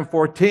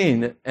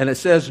 11:14, and it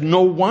says,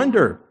 no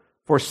wonder,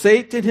 for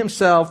Satan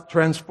himself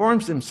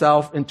transforms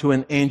himself into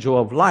an angel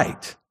of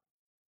light.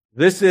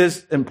 This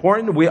is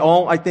important. We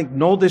all, I think,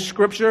 know this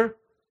scripture,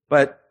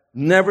 but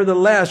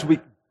nevertheless, we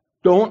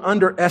don't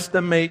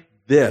underestimate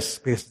this,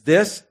 because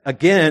this,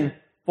 again,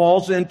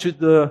 falls into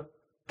the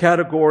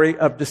category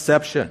of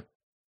deception.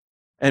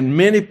 And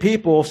many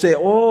people say,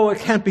 oh, it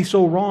can't be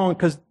so wrong,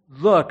 because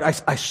look, I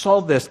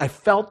saw this, I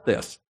felt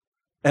this.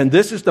 And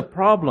this is the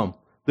problem.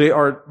 There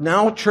are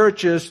now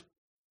churches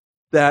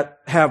that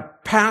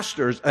have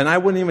pastors, and I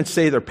wouldn't even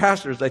say they're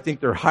pastors. I think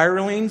they're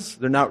hirelings.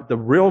 They're not the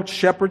real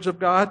shepherds of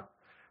God.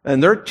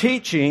 And they're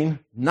teaching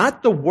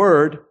not the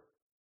word.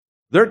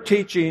 They're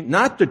teaching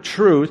not the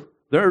truth.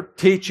 They're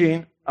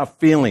teaching a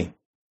feeling.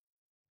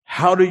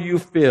 How do you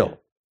feel?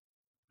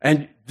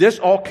 And this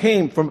all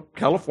came from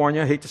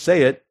California. I hate to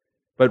say it,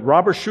 but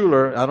Robert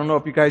Schuller, I don't know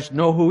if you guys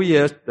know who he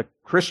is, the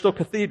Crystal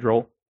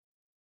Cathedral,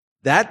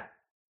 that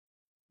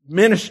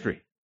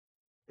ministry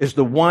is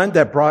the one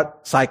that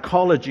brought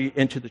psychology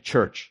into the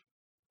church.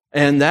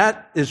 And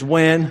that is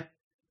when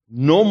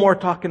no more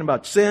talking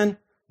about sin,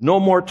 no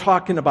more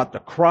talking about the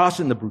cross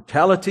and the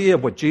brutality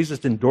of what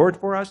Jesus endured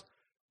for us.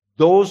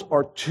 Those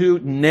are too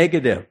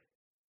negative.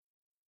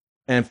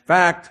 In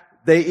fact,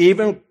 they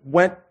even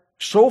went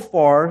so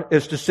far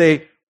as to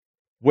say,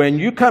 when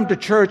you come to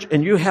church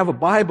and you have a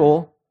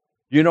Bible,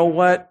 you know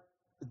what?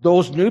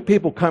 Those new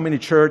people coming to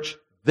church,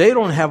 they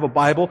don't have a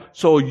Bible,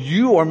 so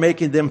you are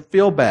making them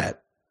feel bad.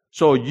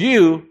 So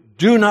you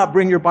do not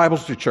bring your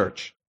Bibles to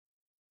church.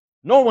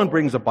 No one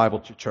brings a Bible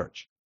to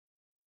church.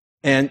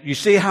 And you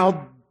see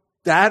how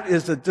that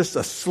is just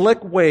a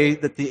slick way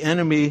that the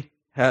enemy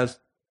has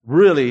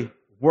really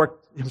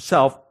worked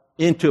himself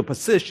into a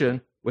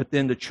position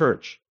within the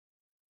church.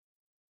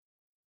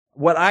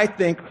 What I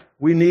think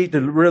we need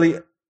to really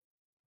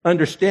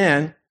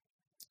understand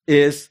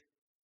is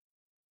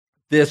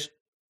this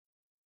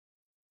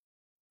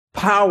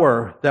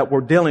power that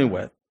we're dealing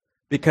with.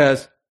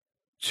 Because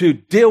to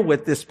deal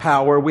with this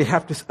power, we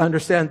have to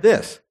understand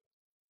this.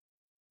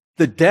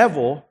 The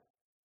devil,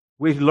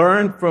 we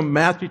learned from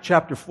Matthew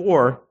chapter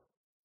 4,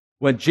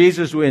 when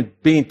Jesus was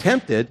being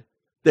tempted,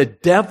 the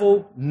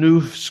devil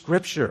knew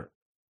Scripture.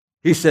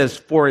 He says,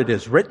 for it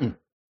is written.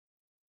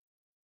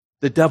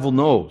 The devil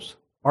knows.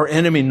 Our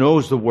enemy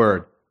knows the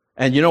Word.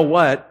 And you know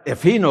what?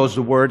 If he knows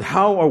the Word,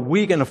 how are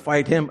we going to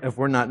fight him if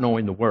we're not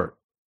knowing the Word?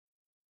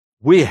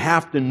 We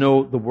have to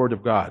know the Word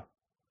of God.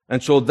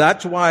 And so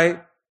that's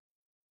why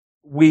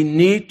we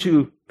need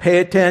to pay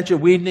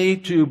attention. We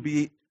need to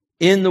be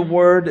in the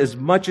Word as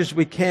much as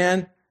we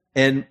can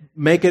and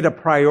make it a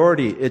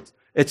priority.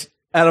 It's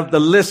out of the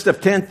list of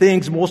 10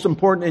 things most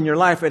important in your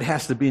life, it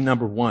has to be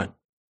number one.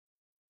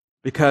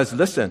 Because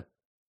listen,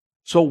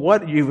 so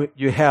what?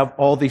 You have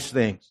all these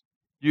things.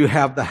 You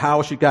have the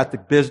house, you got the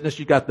business,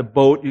 you got the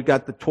boat, you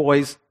got the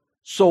toys.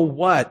 So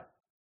what?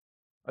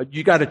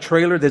 You got a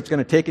trailer that's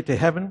going to take it to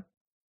heaven?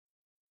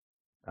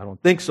 I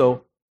don't think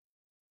so.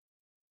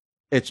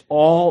 It's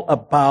all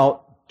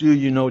about, do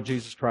you know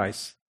Jesus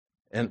Christ?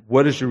 And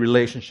what is your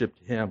relationship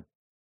to Him?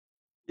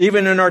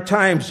 Even in our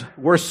times,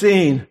 we're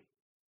seeing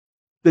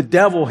the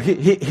devil,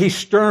 he's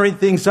stirring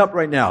things up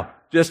right now.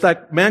 Just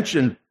like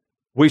mentioned,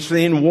 we've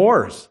seen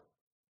wars.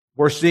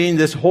 We're seeing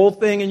this whole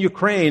thing in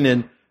Ukraine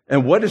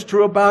and what is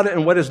true about it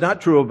and what is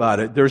not true about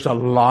it. There's a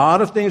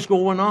lot of things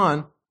going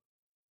on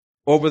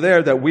over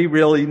there that we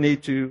really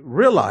need to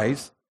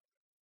realize.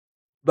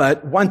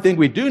 But one thing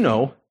we do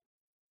know,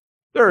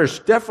 there is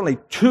definitely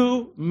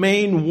two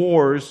main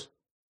wars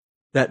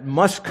that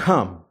must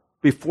come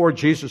before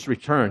Jesus'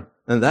 return.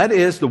 And that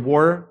is the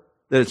war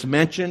that is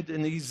mentioned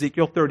in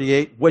Ezekiel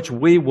 38, which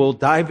we will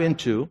dive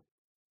into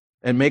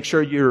and make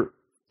sure you're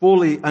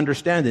fully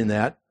understanding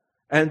that.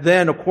 And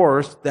then, of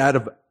course, that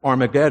of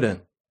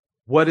Armageddon.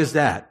 What is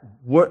that?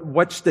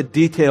 What's the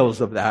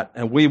details of that?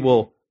 And we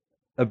will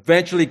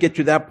eventually get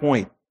to that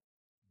point.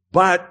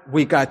 But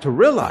we got to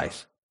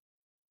realize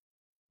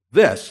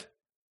this.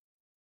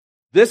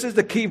 This is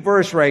the key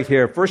verse right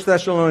here, 1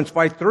 Thessalonians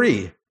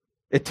 5:3.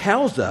 It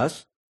tells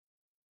us,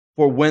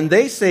 for when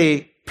they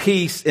say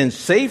peace and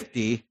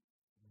safety,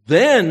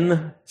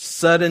 then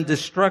sudden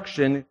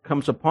destruction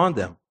comes upon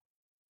them,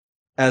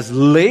 as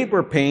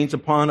labor pains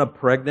upon a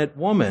pregnant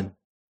woman,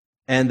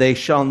 and they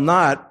shall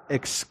not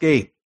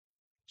escape.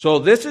 So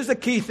this is the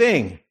key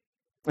thing.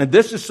 And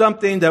this is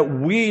something that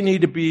we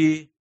need to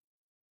be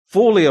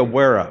fully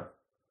aware of.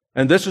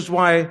 And this is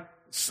why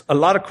a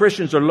lot of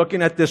Christians are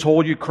looking at this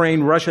whole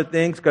Ukraine-Russia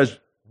thing. Because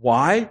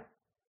why?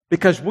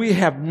 Because we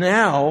have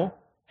now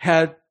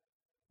had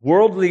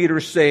world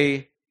leaders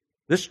say,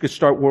 this could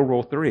start World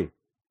War III.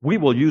 We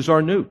will use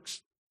our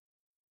nukes.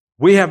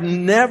 We have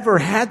never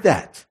had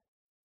that,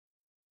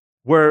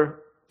 where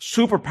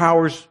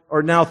superpowers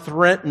are now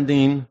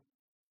threatening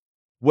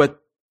with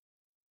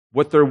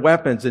their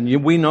weapons.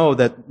 And we know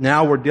that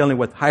now we're dealing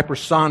with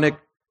hypersonic,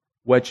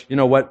 which, you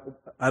know what,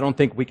 I don't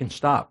think we can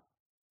stop.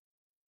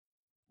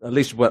 At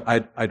least what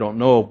I don't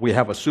know if we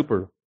have a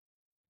super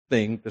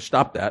thing to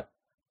stop that.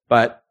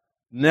 But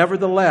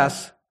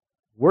nevertheless,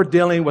 we're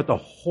dealing with a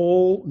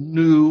whole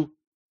new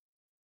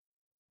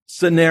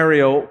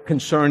scenario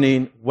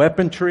concerning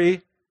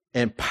weaponry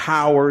and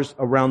powers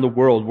around the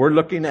world. We're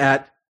looking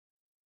at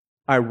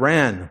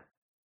Iran,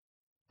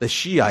 the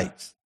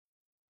Shiites,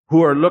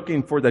 who are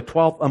looking for the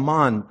 12th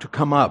Imam to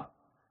come up.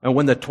 And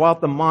when the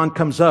 12th Imam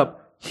comes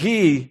up,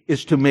 he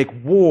is to make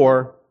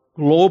war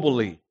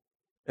globally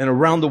and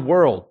around the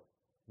world.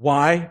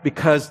 Why?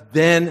 Because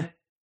then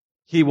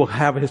he will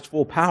have his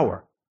full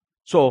power.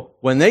 So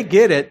when they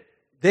get it,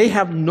 they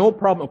have no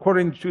problem,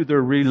 according to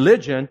their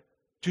religion,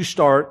 to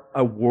start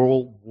a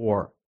world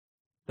war.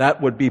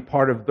 That would be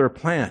part of their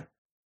plan.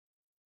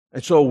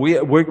 And so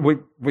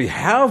we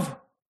have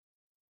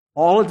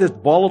all of this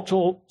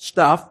volatile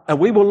stuff, and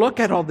we will look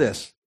at all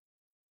this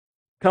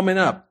coming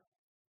up.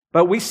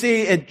 But we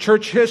see in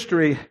church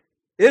history,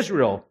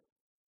 Israel,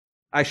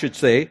 I should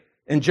say,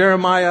 in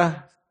Jeremiah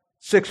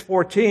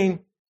 6:14,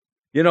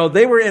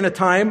 they were in a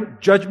time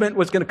judgment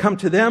was going to come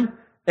to them,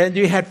 and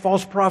you had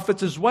false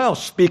prophets as well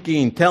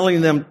speaking,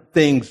 telling them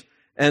things.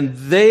 And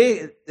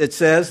it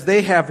says,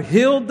 they have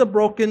healed the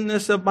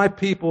brokenness of my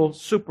people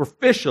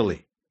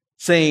superficially,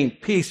 saying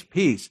peace,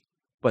 peace,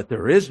 but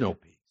there is no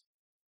peace.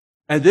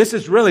 And this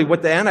is really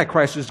what the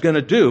Antichrist is going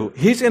to do.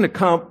 He's going to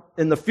come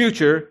in the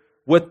future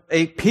with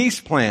a peace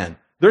plan.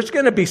 There's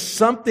going to be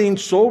something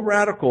so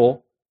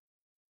radical,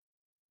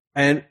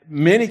 and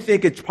many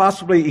think it's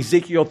possibly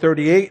Ezekiel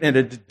 38, and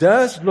it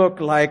does look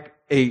like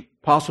a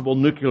possible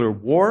nuclear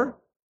war.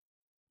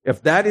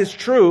 If that is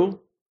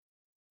true,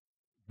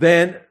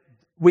 then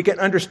we can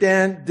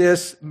understand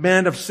this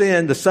man of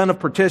sin, the son of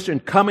perdition,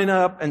 coming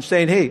up and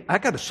saying, hey, I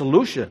got a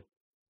solution.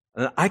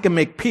 I can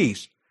make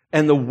peace.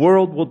 And the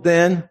world will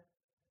then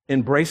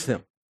embrace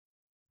him.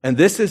 And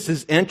this is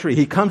his entry.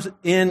 He comes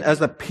in as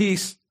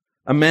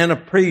a man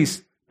of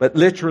peace, but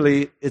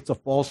literally it's a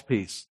false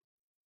peace.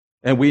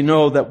 And we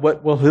know that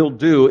what will he'll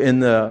do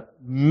in the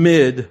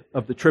mid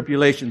of the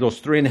tribulation,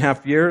 those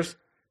 3.5 years,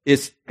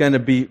 it's going to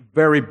be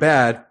very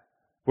bad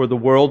for the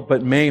world,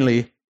 but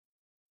mainly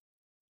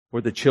for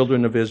the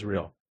children of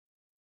Israel.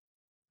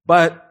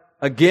 But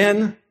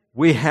again,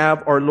 we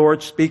have our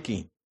Lord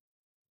speaking.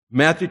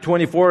 Matthew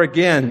 24,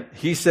 again,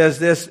 he says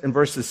this in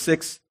verses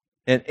 6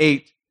 and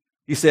 8.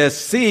 He says,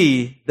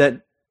 see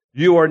that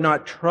you are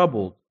not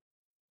troubled,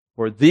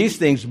 for these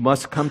things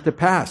must come to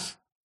pass.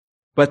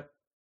 But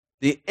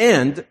the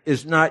end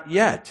is not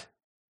yet.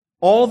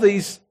 All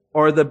these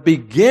are the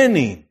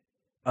beginning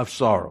of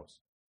sorrows.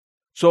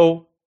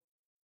 So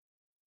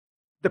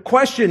the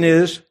question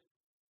is,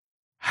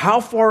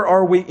 how far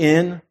are we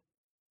in?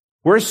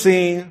 We're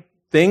seeing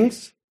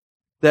things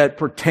that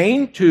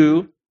pertain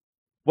to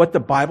what the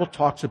Bible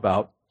talks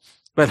about,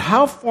 but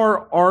how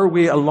far are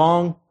we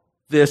along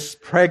this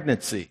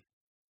pregnancy?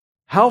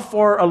 How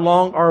far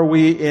along are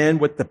we in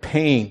with the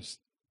pains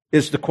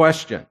is the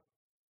question.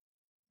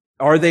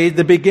 Are they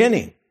the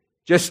beginning?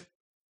 Just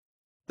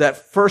that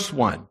first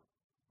one.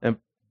 And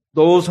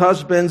those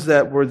husbands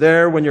that were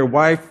there when your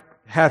wife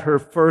had her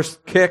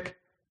first kick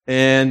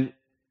and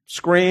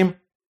scream,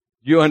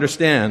 you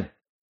understand.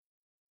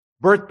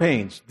 Birth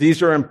pains,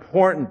 these are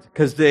important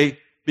because they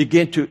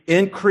begin to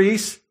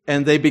increase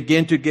and they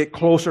begin to get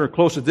closer and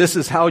closer. This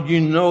is how you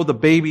know the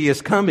baby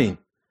is coming.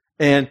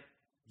 And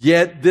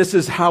yet this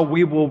is how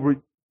we will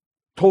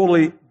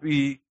totally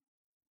be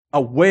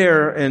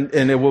aware and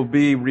it will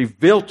be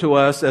revealed to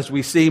us as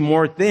we see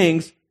more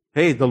things.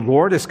 Hey, the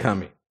Lord is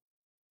coming.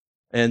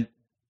 And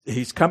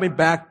he's coming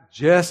back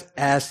just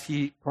as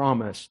he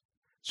promised.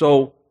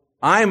 So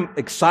I'm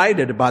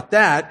excited about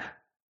that.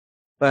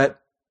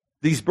 But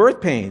these birth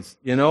pains,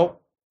 I know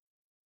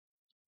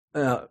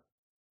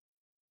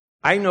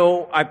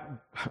I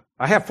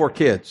have 4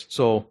 kids,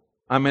 so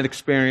I'm an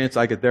experienced.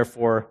 I could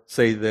therefore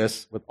say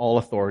this with all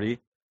authority.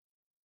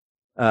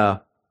 I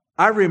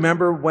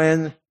remember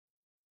when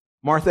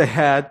Martha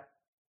had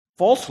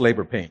false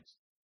labor pains.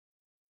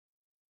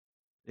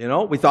 You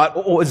know, we thought,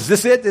 oh, is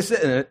this it? This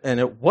it? And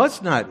it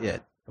was not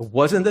it. It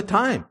wasn't the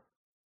time.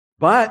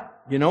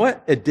 But, you know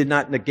what? It did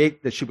not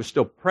negate that she was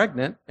still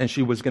pregnant and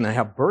she was going to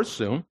have birth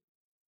soon.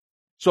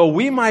 So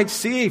we might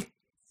see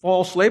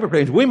false labor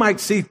pains. We might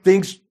see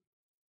things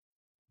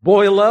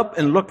boil up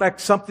and look like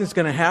something's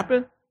going to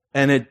happen,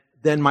 and it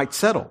then might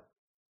settle.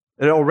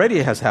 It already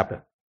has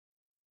happened,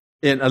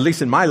 at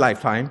least in my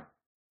lifetime.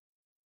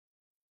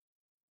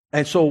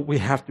 And so we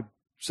have to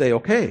say,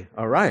 okay,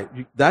 all right.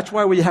 That's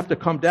why we have to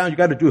come down. You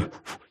got to do,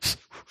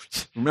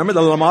 remember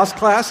the Lamaze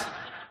class?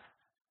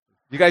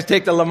 You guys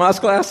take the Lamaze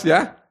class?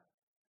 Yeah?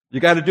 You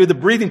got to do the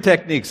breathing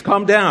techniques.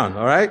 Calm down,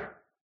 all right?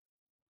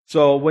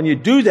 So when you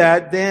do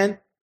that, then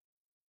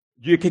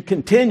you can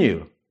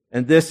continue.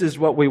 And this is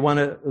what we want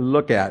to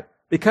look at.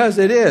 Because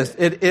it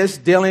is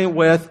dealing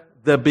with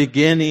the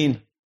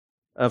beginning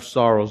of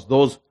sorrows,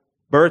 those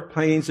birth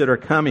pains that are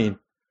coming.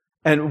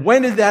 And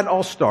when did that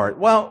all start?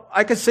 Well,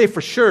 I could say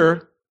for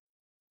sure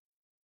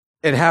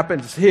it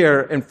happens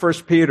here in 1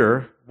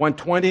 Peter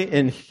 1:20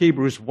 and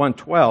Hebrews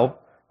 1:12,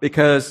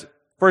 because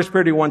 1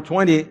 Peter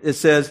 1:20, it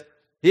says,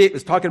 he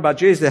is talking about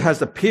Jesus that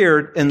has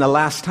appeared in the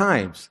last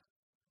times.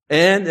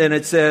 And then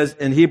it says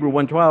in Hebrew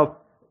 1:12,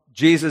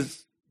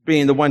 Jesus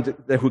being the one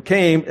who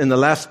came in the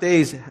last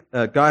days,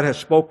 God has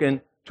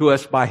spoken to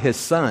us by his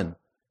Son.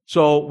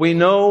 So we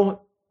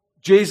know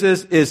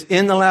Jesus is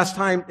in the last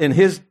time in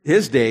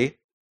his day,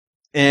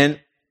 and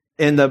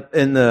in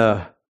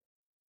the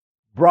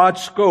broad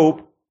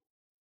scope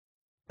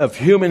of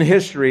human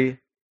history,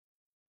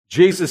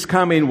 Jesus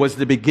coming was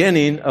the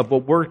beginning of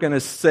what we're going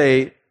to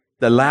say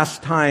the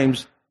last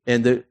times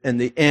and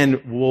the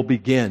end will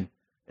begin.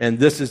 And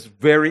this is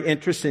very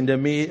interesting to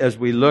me as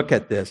we look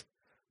at this.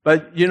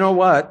 But you know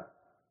what?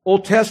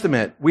 Old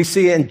Testament, we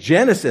see in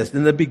Genesis,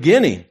 in the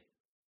beginning,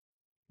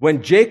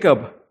 when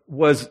Jacob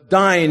was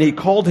dying, he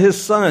called his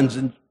sons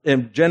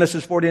in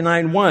Genesis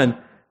 49:1,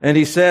 and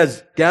he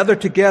says, gather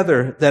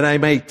together that I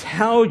may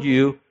tell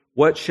you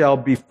what shall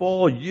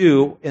befall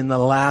you in the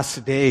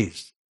last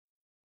days.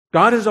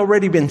 God has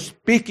already been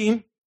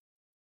speaking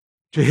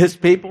to his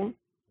people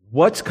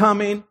what's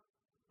coming,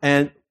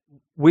 and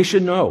we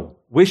should know.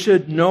 We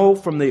should know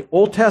from the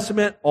Old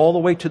Testament all the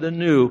way to the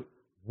New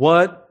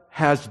what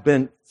has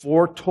been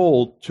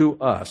foretold to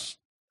us,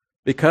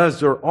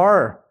 because there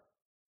are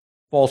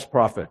false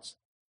prophets.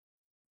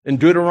 In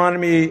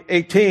Deuteronomy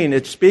 18,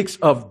 it speaks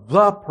of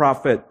the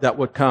prophet that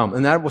would come,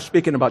 and that was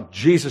speaking about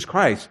Jesus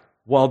Christ,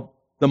 while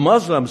the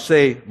Muslims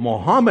say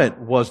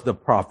Muhammad was the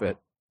prophet.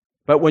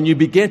 But when you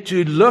begin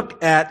to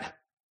look at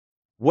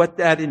what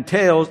that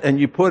entails and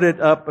you put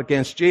it up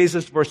against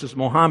Jesus versus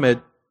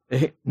Muhammad,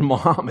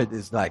 Muhammad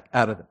is like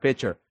out of the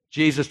picture.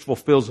 Jesus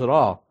fulfills it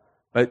all.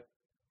 But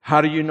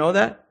how do you know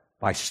that?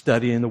 By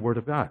studying the Word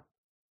of God.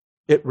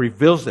 It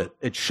reveals it.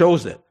 It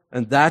shows it.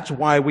 And that's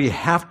why we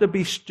have to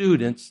be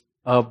students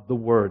of the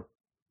Word.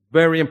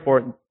 Very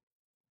important,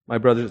 my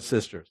brothers and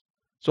sisters.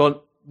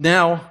 So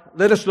now,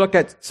 let us look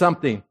at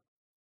something.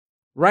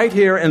 Right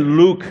here in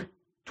Luke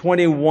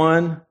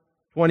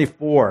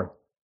 21:24,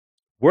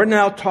 we're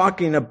now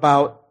talking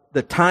about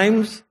the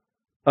times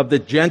of the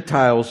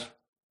Gentiles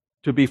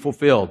to be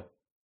fulfilled.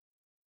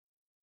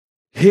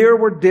 Here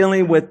we're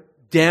dealing with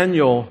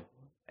Daniel,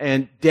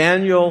 and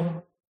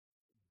Daniel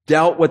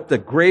dealt with the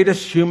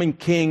greatest human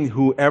king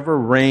who ever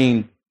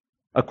reigned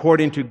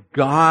according to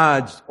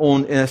God's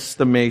own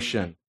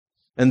estimation.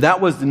 And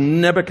that was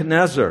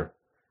Nebuchadnezzar.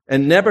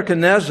 And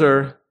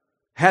Nebuchadnezzar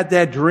had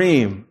that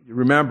dream. You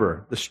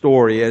remember the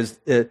story, as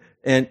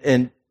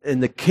and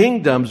the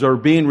kingdoms are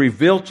being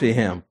revealed to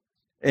him,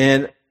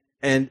 and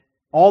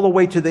all the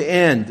way to the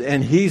end.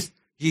 And he's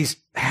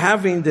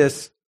having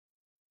this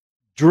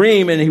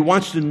dream, and he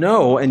wants to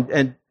know.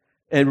 And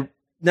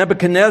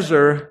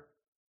Nebuchadnezzar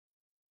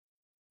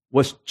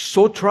was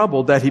so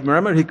troubled that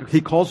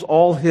he calls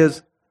all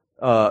his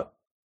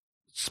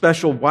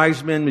special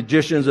wise men,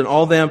 magicians, and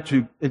all them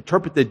to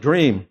interpret the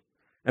dream.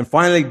 And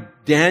finally,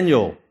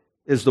 Daniel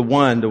is the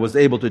one that was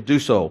able to do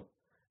so.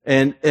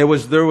 And there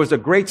was a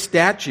great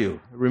statue.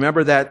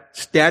 Remember that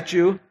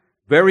statue?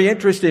 Very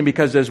interesting,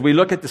 because as we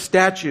look at the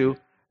statue,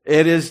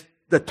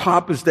 the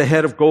top is the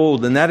head of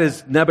gold, and that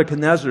is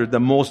Nebuchadnezzar, the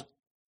most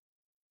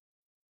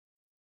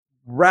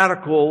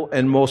radical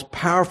and most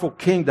powerful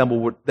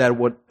kingdom that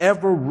would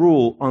ever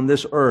rule on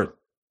this earth.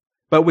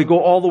 But we go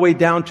all the way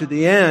down to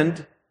the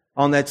end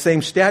on that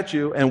same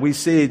statue, and we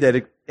see that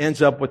it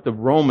ends up with the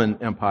Roman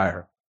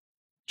Empire,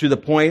 to the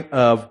point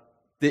of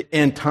the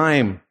end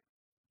time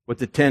with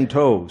the 10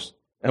 toes.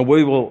 And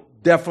we will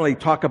definitely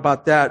talk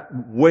about that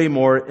way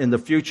more in the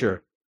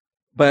future.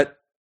 But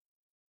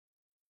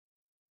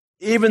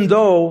even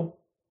though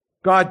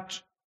God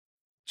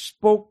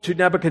spoke to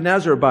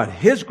Nebuchadnezzar about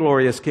his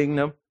glorious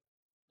kingdom,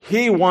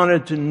 he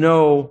wanted to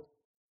know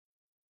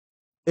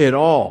it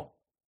all.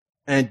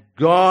 And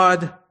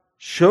God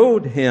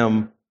showed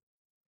him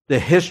the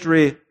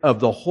history of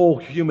the whole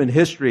human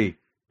history.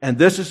 And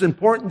this is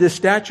important, this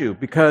statue,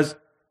 because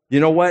you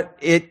know what?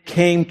 It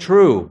came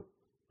true.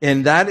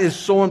 And that is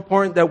so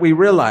important that we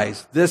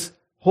realize this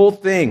whole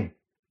thing.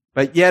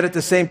 But yet at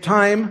the same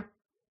time,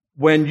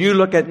 when you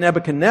look at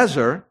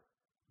Nebuchadnezzar,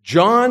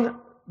 John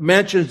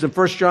mentions in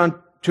 1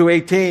 John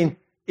 2:18,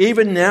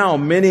 even now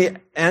many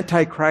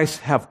antichrists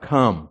have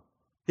come.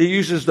 He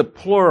uses the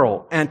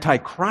plural,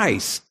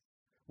 antichrist.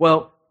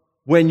 Well,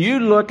 when you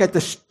look at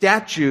the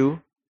statue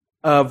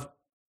of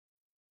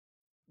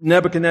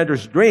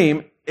Nebuchadnezzar's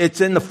dream,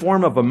 it's in the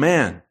form of a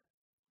man.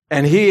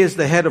 And he is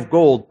the head of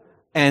gold.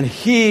 And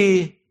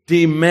he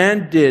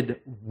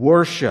demanded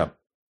worship.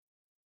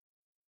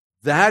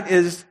 That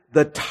is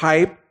the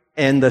type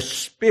and the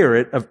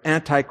spirit of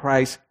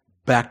Antichrist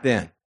back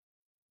then.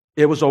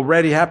 It was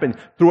already happening.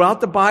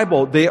 Throughout the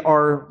Bible, there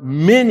are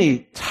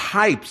many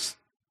types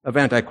of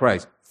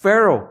Antichrist.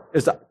 Pharaoh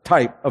is a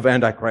type of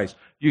Antichrist.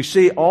 You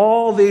see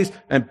all these,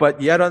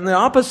 but yet on the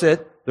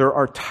opposite, there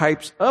are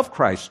types of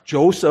Christ.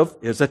 Joseph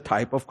is a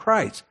type of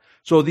Christ.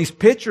 So these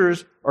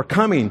pictures are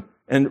coming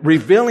and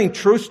revealing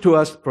truths to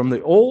us from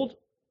the old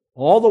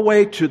all the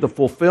way to the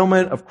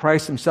fulfillment of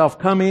Christ himself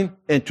coming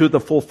and to the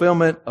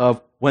fulfillment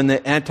of when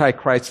the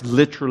Antichrist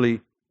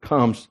literally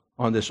comes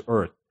on this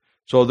earth.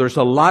 So there's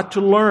a lot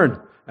to learn,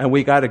 and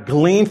we got to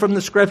glean from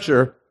the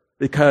scripture,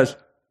 because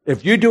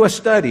if you do a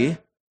study,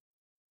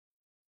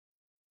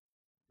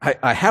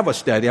 I have a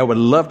study I would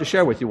love to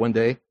share with you one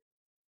day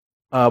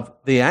of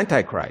the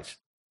Antichrist.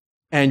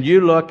 And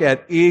you look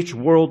at each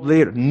world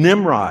leader,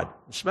 Nimrod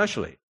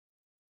especially.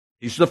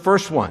 He's the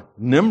first one.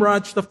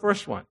 Nimrod's the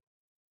first one.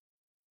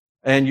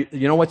 And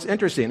you know what's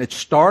interesting? It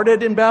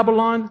started in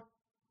Babylon,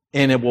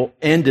 and it will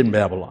end in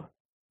Babylon.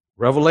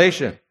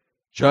 Revelation,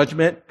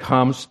 judgment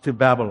comes to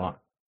Babylon.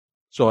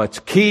 So it's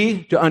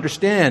key to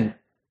understand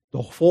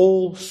the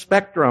whole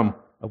spectrum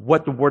of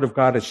what the Word of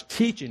God is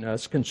teaching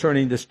us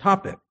concerning this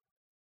topic.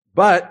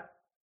 But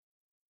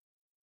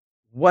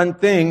one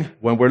thing,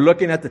 when we're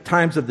looking at the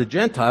times of the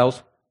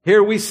Gentiles,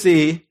 here we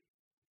see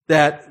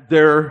that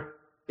there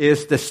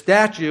is the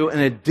statue, and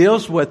it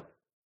deals with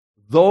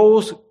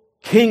those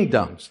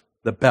kingdoms,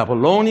 the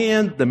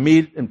Babylonian, the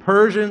Mede and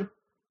Persian,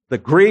 the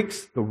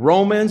Greeks, the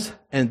Romans,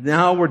 and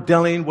now we're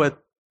dealing with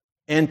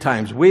end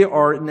times. We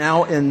are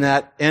now in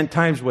that end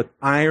times with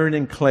iron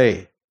and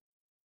clay.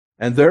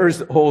 And there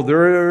is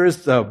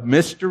a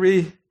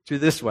mystery to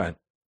this one.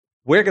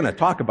 We're going to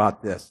talk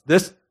about this.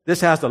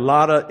 This has a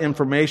lot of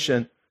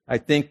information I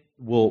think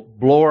will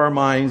blow our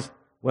minds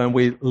when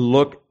we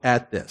look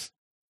at this.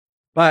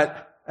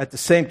 But at the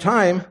same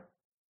time,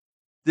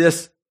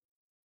 this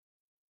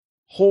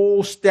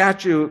whole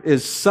statue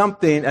is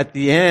something at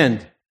the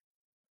end.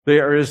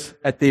 There is,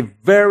 at the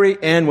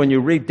very end, when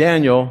you read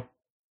Daniel,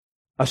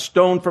 a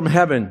stone from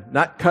heaven,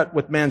 not cut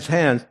with man's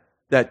hands,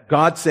 that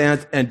God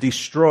sends and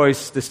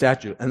destroys the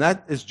statue. And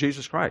that is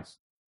Jesus Christ.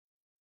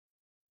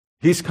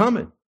 He's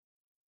coming.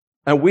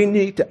 And we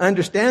need to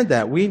understand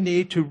that. We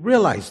need to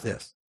realize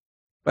this.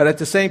 But at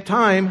the same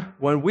time,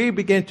 when we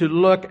begin to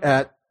look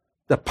at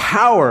the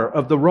power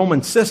of the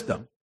Roman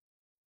system,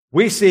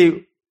 we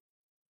see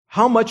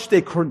how much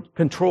they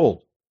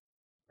controlled.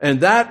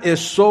 And that is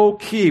so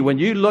key. When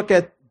you look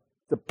at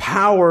the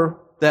power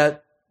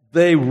that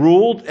they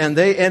ruled, and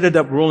they ended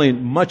up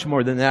ruling much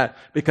more than that,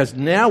 because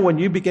now when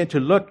you begin to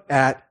look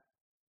at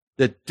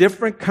the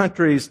different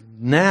countries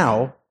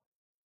now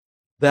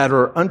that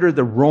are under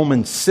the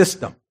Roman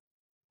system,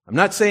 I'm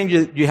not saying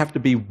you have to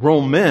be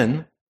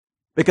Roman,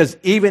 because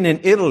even in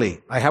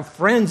Italy, I have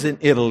friends in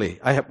Italy.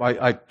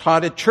 I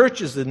taught at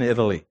churches in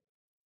Italy.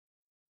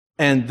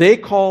 And they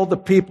call the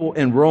people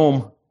in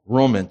Rome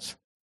Romans.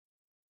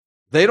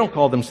 They don't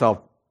call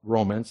themselves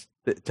Romans,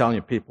 the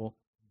Italian people.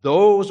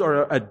 Those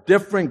are a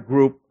different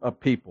group of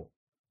people.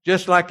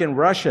 Just like in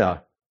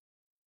Russia,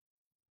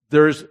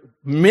 there's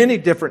many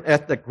different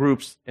ethnic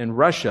groups in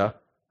Russia,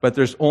 but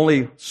there's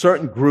only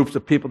certain groups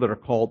of people that are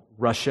called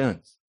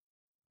Russians.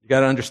 You got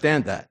to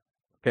understand that,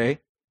 okay?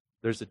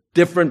 There's a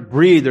different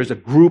breed. There's a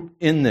group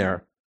in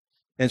there.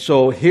 And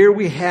so here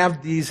we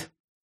have these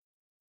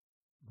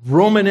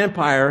Roman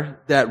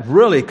Empire that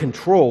really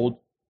controlled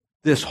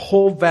this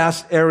whole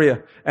vast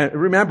area. And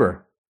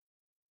remember,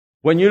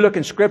 when you look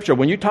in Scripture,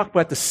 when you talk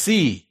about the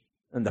sea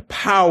and the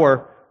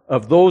power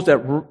of those that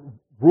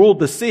ruled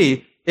the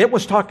sea, it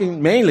was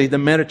talking mainly the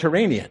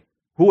Mediterranean.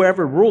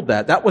 Whoever ruled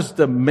that was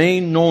the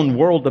main known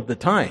world of the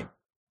time.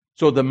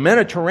 So the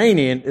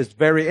Mediterranean is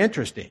very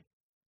interesting.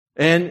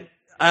 And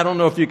I don't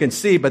know if you can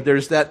see, but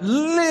there's that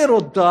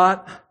little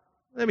dot.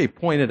 Let me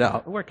point it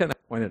out. Where can I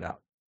point it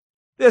out?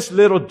 This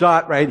little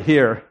dot right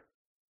here.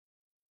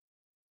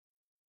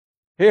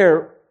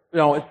 Here,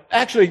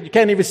 actually you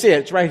can't even see it.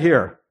 It's right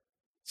here.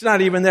 It's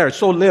not even there. It's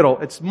so little.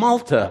 It's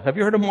Malta. Have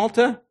you heard of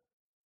Malta?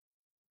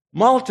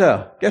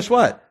 Malta. Guess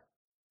what?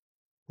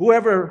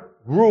 Whoever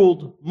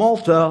ruled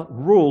Malta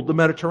ruled the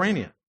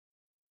Mediterranean.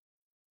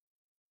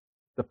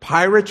 The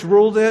pirates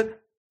ruled it.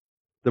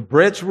 The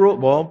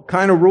Brits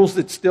kind of rules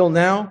it still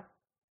now.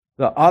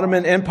 The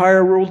Ottoman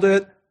Empire ruled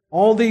it.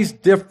 All these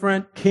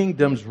different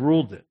kingdoms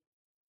ruled it.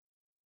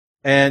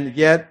 And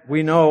yet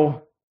we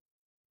know,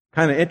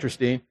 kind of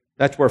interesting,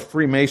 that's where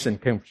Freemason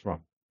comes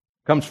from.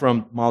 Comes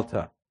from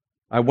Malta.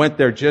 I went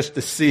there just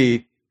to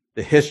see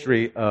the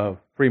history of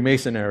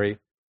Freemasonry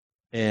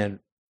and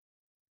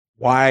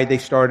why they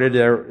started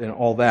there and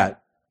all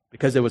that,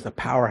 because it was the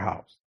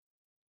powerhouse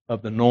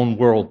of the known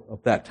world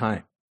of that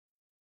time.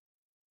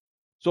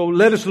 So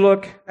let us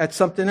look at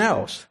something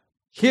else.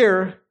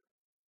 Here,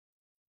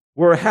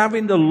 we're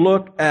having to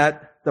look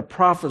at the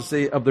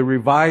prophecy of the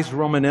revised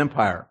Roman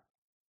Empire.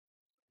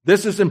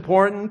 This is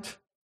important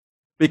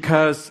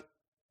because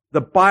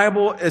the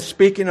Bible is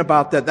speaking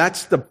about that.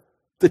 That's the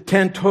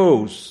 10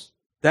 toes.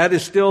 That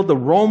is still the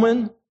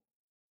Roman.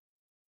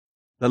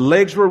 The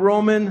legs were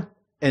Roman,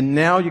 and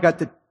now you got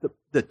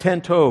the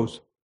 10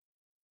 toes.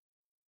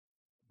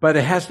 But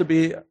it has to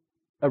be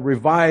a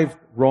revived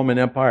Roman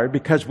Empire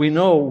because we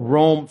know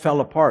Rome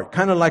fell apart,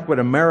 kind of like what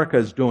America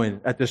is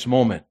doing at this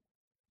moment.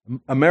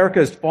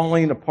 America is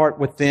falling apart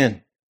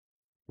within.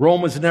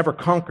 Rome was never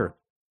conquered.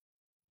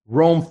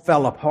 Rome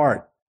fell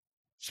apart,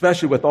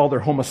 especially with all their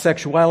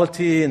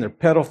homosexuality and their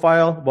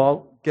pedophile.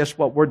 Well, guess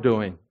what we're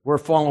doing? We're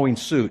following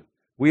suit.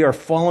 We are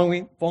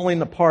falling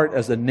apart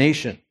as a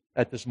nation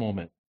at this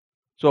moment.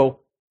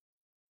 So,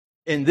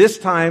 in this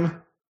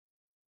time,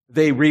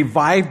 they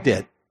revived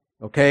it,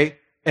 okay?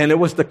 And it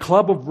was the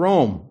Club of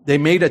Rome. They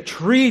made a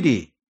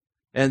treaty,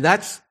 and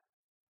that's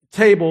the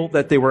table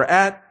that they were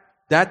at.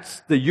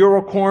 That's the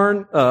euro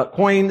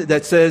coin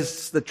that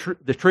says the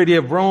Treaty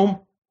of Rome.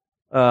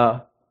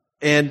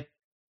 And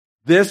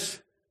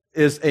this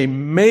is a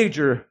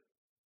major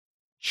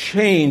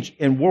change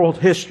in world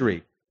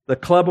history, the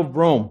Club of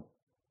Rome.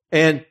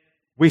 And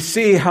we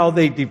see how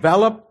they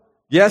developed.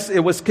 Yes, it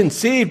was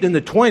conceived in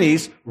the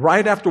 20s,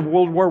 right after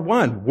World War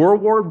I.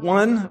 World War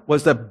I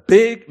was a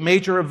big,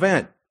 major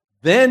event.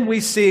 Then we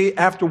see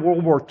after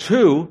World War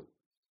II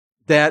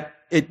that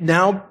it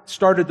now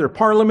started their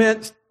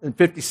parliament. In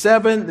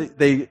 1957,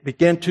 they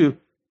began to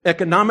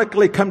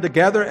economically come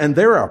together, and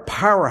they're a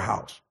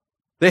powerhouse.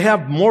 They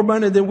have more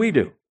money than we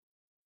do.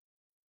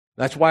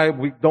 That's why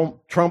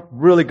Trump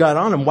really got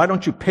on them. Why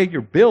don't you pay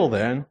your bill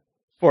then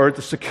for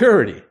the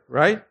security,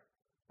 right?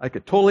 I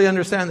could totally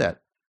understand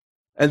that.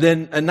 And then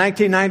in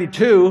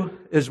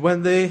 1992 is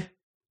when they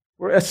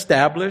were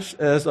established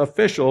as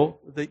official,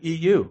 the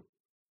EU.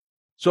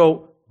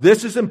 So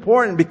this is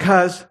important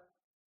because,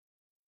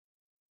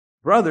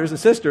 brothers and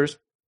sisters,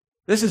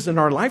 this is in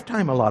our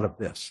lifetime, a lot of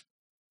this.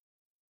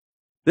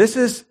 This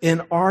is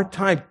in our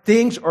time.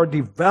 Things are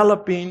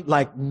developing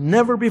like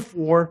never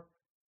before,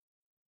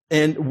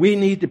 and we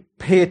need to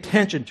pay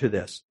attention to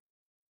this.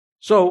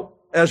 So,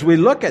 as we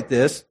look at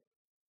this,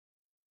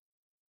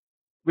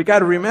 we got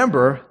to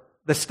remember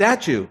the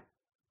statue.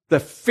 The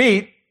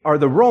feet are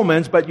the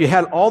Romans, but you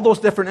had all those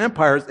different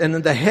empires, and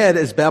then the head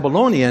is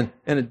Babylonian.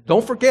 And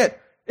don't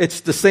forget,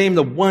 it's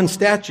the one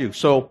statue.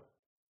 So,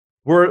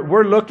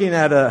 we're looking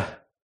at a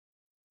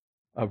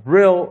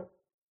real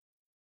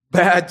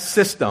bad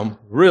system,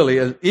 really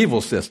an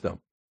evil system.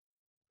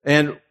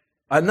 And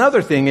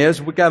another thing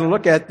is, we got to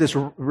look at this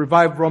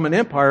revived Roman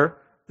Empire,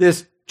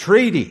 this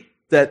treaty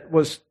that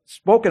was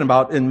spoken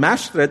about in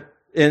Maastricht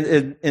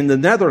in the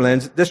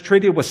Netherlands. This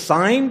treaty was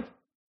signed,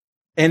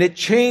 and it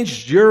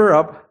changed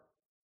Europe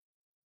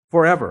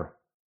forever.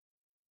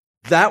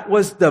 That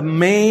was the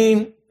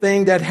main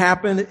thing that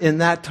happened in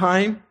that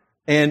time,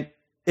 and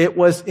it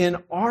was in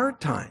our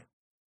time.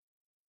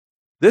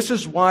 This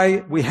is why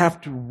we have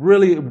to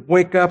really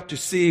wake up to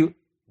see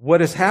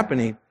what is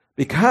happening,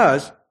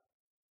 because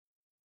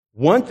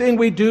one thing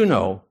we do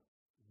know,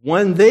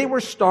 when they were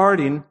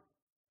starting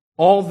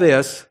all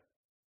this,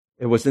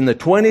 it was in the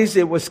 20s,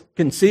 it was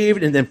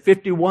conceived, and then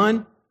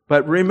 51.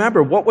 But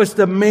remember, what was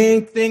the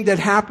main thing that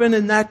happened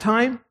in that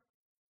time?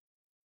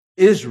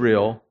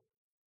 Israel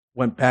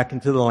went back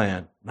into the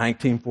land,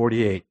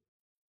 1948.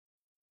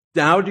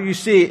 Now do you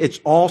see, it's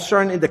all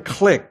starting to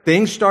click.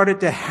 Things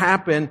started to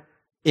happen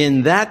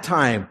in that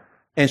time.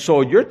 And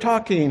so you're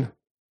talking,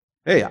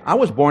 hey, I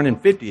was born in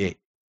 58.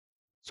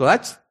 So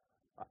that's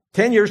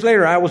 10 years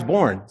later, I was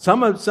born.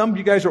 Some of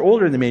you guys are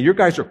older than me. You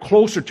guys are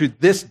closer to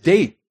this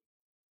date.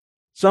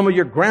 Some of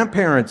your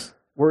grandparents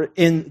were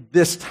in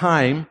this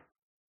time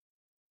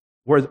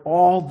where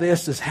all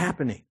this is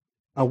happening.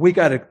 We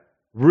got to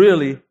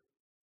really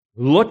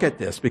look at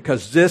this,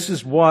 because this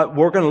is what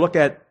we're going to look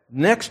at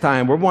next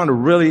time. We want to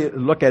really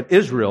look at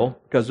Israel,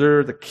 because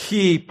they're the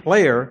key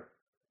player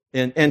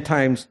in end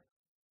times,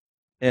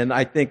 and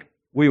I think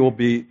we will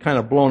be kind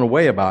of blown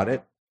away about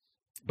it.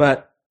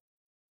 But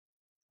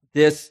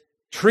this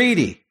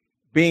treaty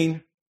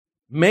being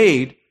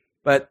made,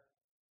 but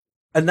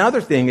another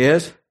thing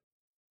is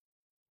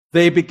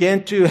they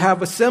began to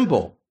have a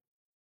symbol.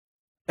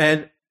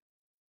 And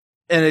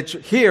it's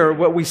here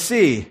what we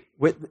see.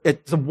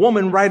 It's a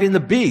woman riding the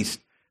beast.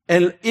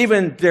 And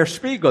even Der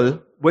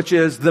Spiegel, which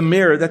is the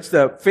Mirror, that's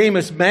the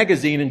famous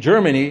magazine in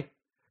Germany,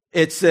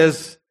 it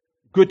says,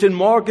 Guten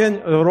Morgen,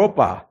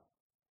 Europa.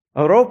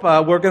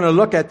 Europa, we're going to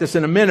look at this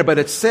in a minute, but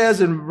it says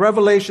in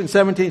Revelation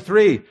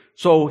 17:3,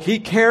 so he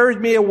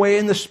carried me away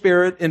in the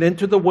spirit and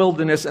into the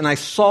wilderness, and I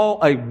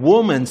saw a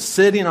woman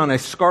sitting on a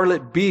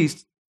scarlet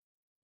beast,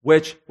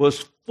 which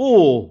was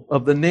full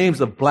of the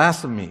names of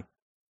blasphemy,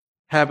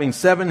 having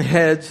 7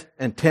 heads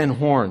and 10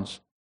 horns.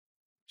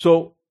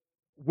 So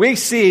we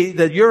see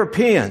that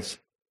Europeans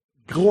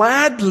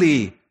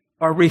gladly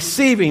are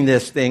receiving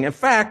this thing. In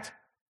fact,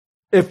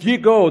 if you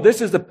go, this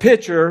is a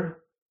picture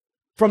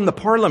from the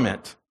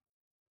parliament.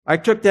 I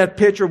took that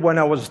picture when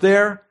I was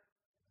there.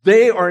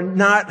 They are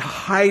not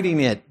hiding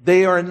it.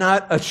 They are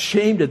not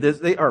ashamed of this.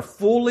 They are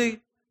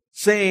fully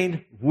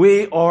saying,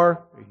 we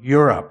are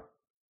Europe.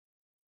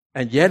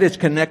 And yet it's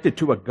connected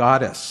to a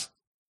goddess.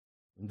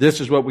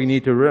 This is what we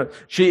need to realize.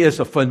 She is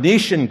a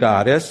Phoenician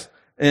goddess,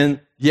 and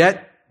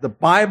yet the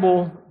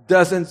Bible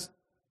doesn't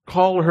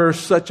call her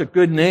such a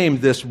good name,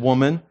 this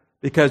woman,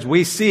 because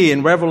we see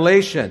in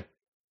Revelation,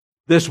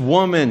 this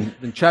woman,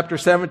 in chapter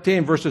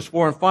 17, verses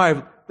 4 and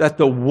 5, that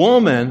the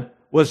woman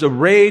was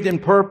arrayed in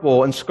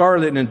purple and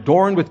scarlet and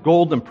adorned with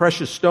gold and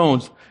precious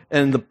stones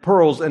and the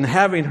pearls, and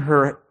having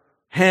her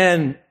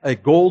hand a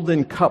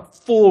golden cup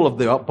full of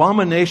the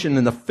abomination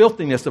and the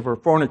filthiness of her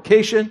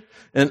fornication,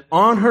 and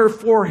on her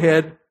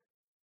forehead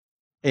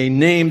a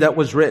name that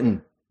was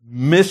written,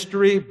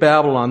 Mystery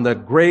Babylon, the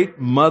great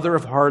mother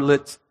of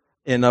harlots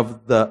and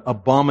of the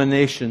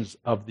abominations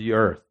of the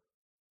earth.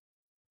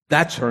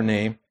 That's her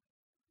name.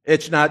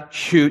 It's not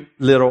cute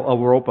little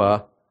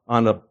Europa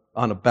on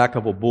the back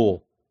of a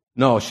bull.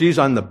 No, she's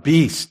on the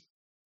beast.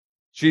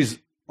 She's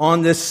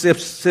on this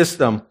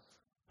system.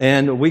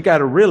 And we got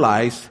to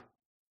realize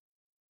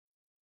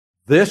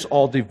this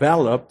all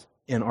developed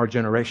in our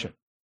generation.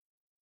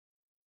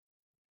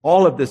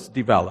 All of this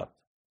developed.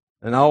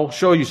 And I'll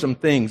show you some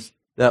things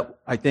that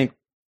I think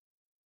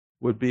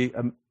would be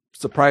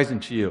surprising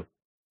to you.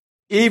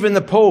 Even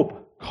the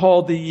Pope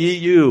called the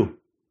EU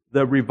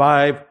the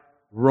revived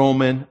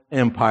Roman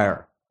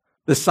Empire.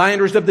 The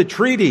signers of the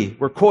treaty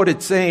were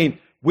quoted saying,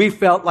 we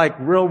felt like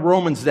real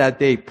Romans that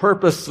day,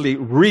 purposely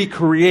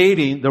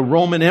recreating the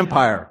Roman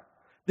Empire.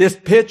 This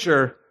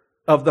picture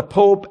of the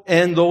Pope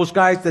and those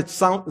guys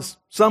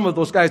some of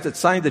those guys that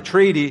signed the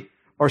treaty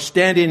are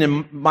standing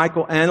in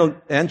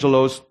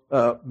Michelangelo's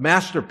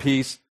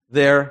masterpiece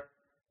there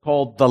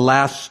called The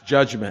Last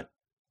Judgment.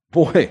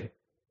 Boy,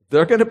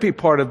 they're going to be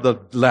part of the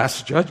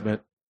Last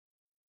Judgment.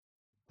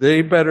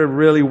 They better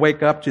really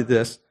wake up to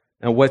this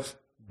and what's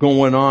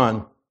going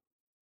on.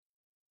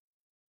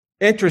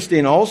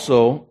 Interesting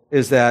also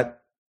is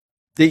that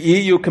the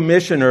EU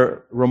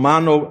Commissioner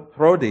Romano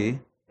Prodi,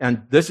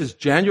 and this is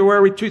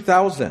January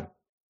 2000,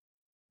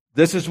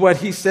 this is what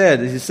he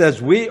said. He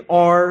says, we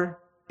are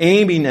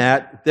aiming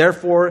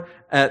therefore,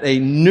 at a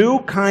new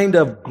kind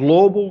of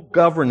global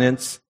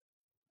governance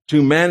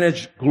to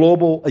manage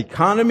global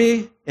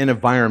economy and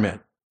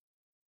environment.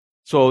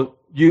 So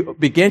you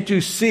begin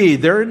to see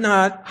they're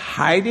not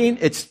hiding.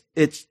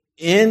 It's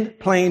in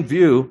plain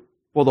view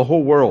for the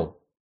whole world.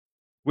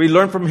 We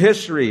learn from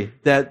history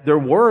that there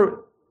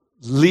were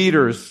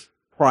leaders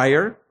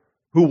prior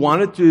who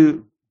wanted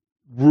to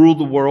rule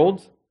the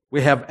world.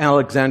 We have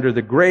Alexander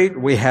the Great.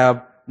 We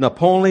have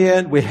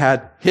Napoleon. We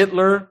had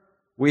Hitler.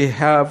 We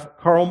have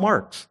Karl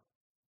Marx.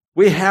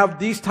 We have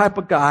these type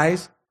of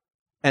guys,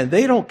 and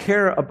they don't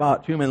care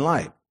about human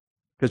life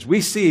because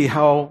we see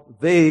how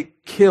they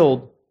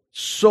killed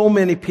so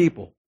many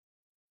people.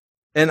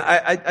 And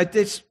I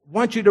just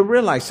want you to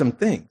realize some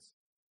things.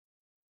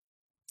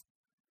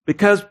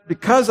 Because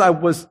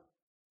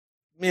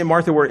me and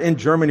Martha were in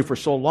Germany for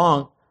so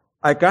long,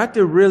 I got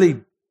to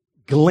really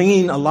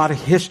glean a lot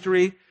of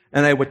history,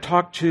 and I would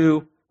talk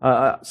to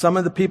some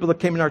of the people that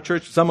came in our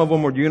church. Some of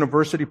them were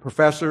university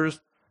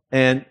professors,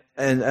 and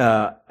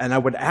I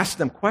would ask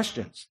them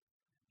questions,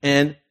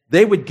 and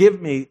they would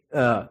give me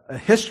a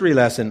history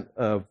lesson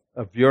of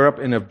Europe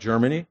and of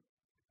Germany.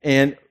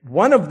 And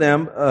one of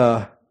them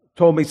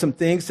told me some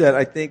things that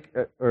I think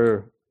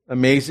are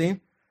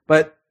amazing,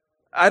 but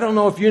I don't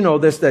know if you know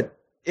this, that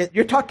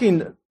you're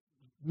talking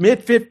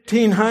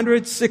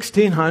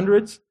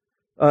mid-1500s,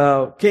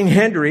 1600s. King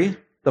Henry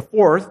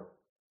IV,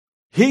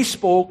 he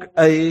spoke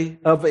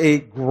of a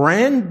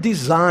grand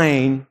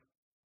design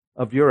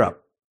of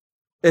Europe.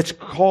 It's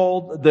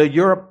called the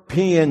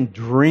European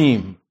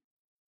Dream.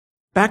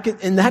 Back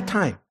in that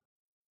time.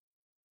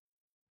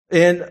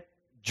 In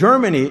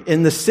Germany,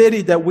 in the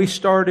city that we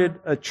started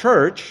a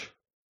church,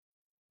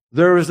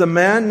 there was a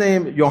man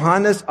named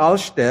Johannes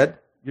Alsted.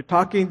 You're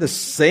talking the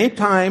same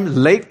time,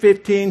 late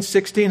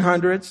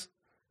 1600s,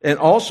 and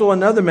also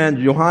another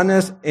man,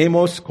 Johannes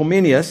Amos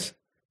Comenius,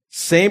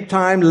 same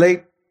time,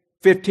 late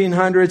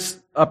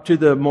 1500s up to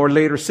the more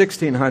later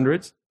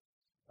 1600s.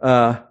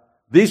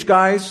 These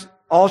guys,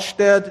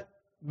 Alsted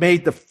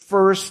made the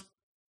first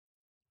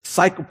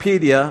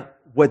encyclopedia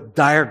with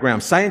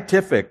diagrams,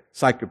 scientific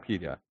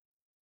encyclopedia.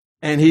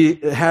 And he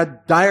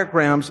had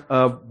diagrams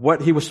of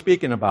what he was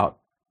speaking about.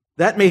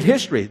 That made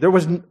history. There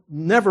was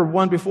never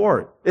one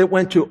before. It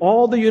went to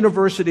all the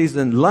universities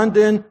in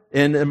London,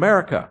 in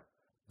America.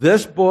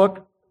 This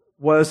book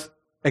was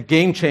a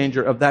game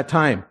changer of that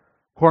time.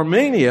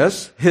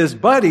 Comenius, his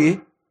buddy,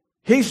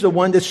 he's the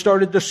one that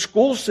started the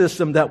school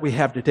system that we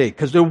have today,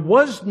 because there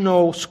was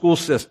no school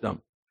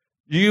system.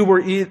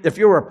 If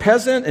you were a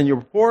peasant and you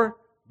were poor,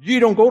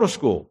 you don't go to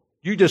school.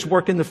 You just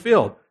work in the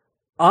field.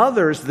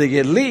 Others, the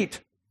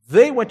elite,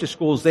 they went to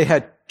schools, they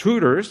had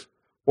tutors,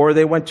 or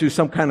they went to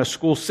some kind of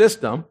school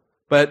system,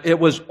 but it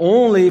was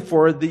only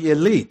for the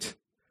elite.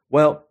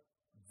 Well,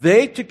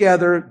 they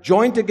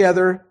joined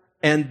together,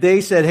 and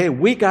they said, hey,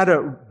 we got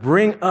to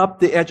bring up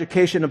the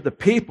education of the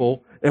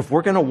people if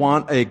we're going to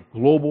want a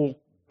global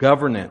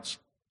governance.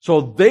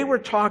 So they were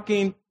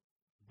talking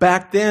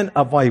back then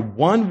of a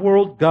one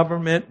world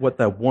government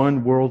with a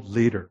one world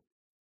leader.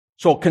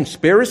 So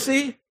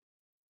conspiracy,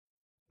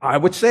 I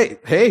would say,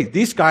 hey,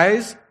 these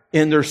guys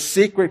in their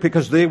secret,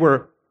 because they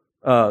were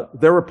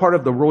part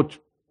of the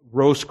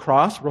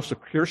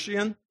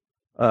Rosicrucian,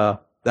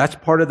 that's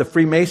part of the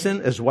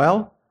Freemason as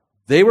well.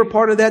 They were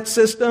part of that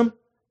system,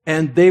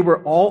 and they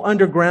were all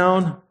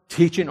underground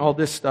teaching all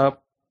this stuff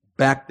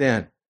back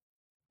then.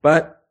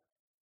 But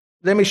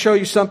let me show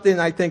you something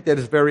I think that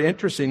is very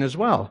interesting as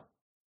well.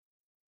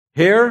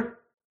 Here,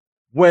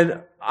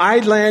 when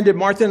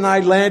Martha and I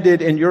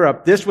landed in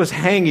Europe, this was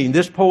hanging,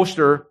 this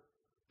poster,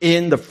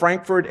 in the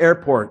Frankfurt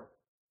airport.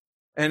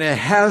 And it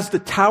has the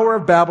Tower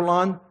of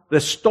Babylon.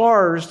 The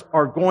stars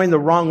are going the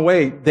wrong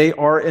way. They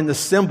are in the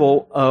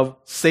symbol of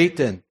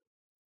Satan,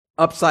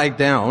 upside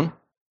down.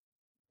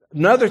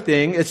 Another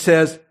thing, it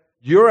says,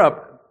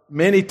 Europe,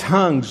 many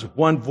tongues,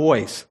 one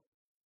voice.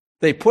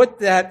 They put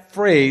that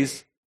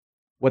phrase,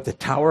 what, the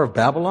Tower of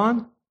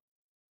Babylon?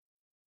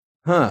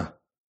 They're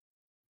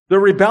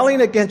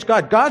rebelling against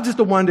God. God is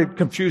the one that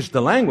confused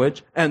the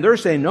language, and they're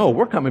saying, no,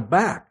 we're coming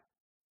back.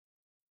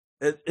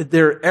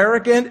 They're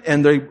arrogant,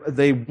 and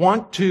they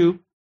want to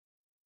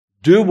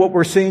do what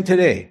we're seeing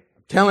today.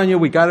 I'm telling you,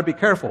 we got to be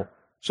careful.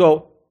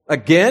 So,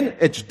 again,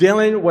 it's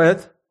dealing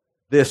with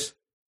this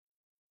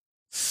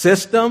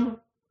system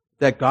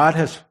that God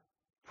has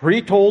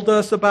pre-told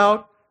us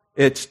about.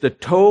 It's the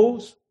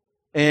toes,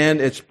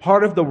 and it's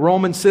part of the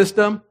Roman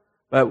system.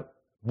 But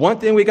one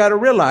thing we got to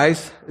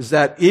realize is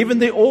that even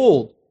the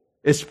old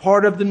is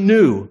part of the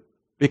new,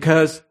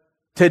 because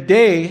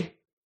today,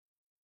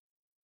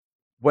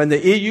 when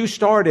the EU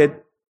started,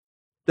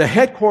 the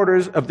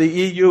headquarters of the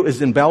EU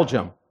is in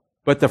Belgium.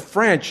 But the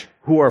French,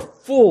 who are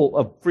full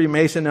of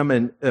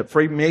Freemasonry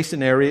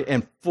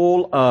and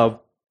full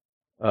of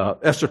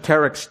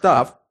esoteric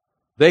stuff,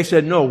 they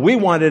said, no, we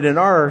want it in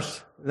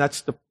ours. And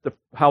that's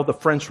how the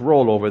French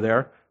roll over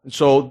there. And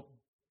so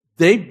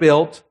they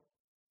built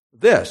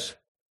this.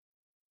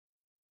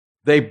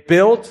 They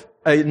built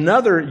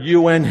another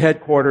UN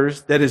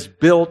headquarters that is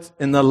built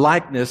in the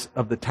likeness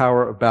of the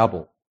Tower of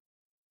Babel.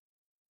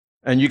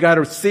 And you got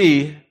to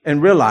see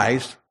and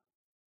realize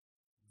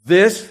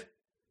this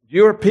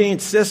European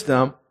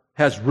system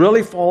has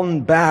really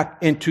fallen back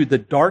into the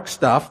dark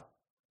stuff.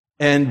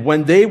 And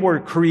when they were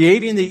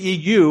creating the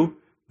EU,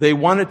 they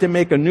wanted to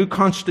make a new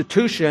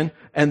constitution,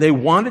 and they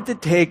wanted to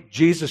take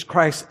Jesus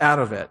Christ out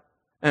of it.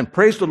 And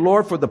praise the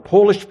Lord for the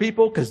Polish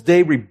people, because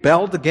they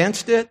rebelled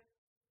against it.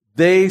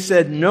 They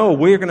said, no,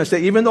 we're going to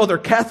say, even though they're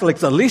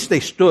Catholics, at least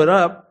they stood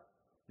up.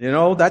 You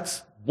know,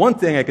 that's one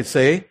thing I could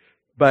say.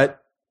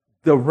 But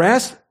the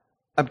rest,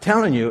 I'm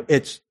telling you,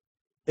 it's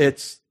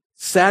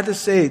sad to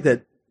say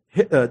that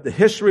the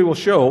history will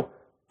show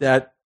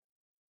that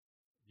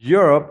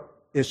Europe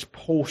is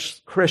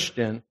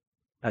post-Christian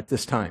at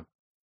this time.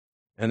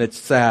 And it's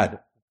sad.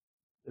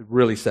 It's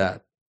really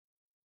sad.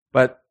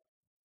 But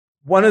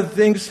one of the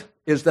things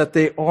is that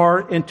they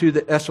are into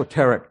the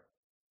esoteric.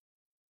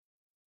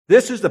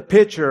 This is the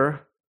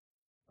picture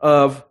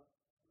of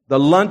the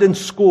London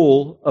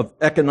School of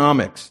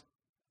Economics.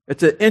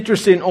 It's an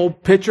interesting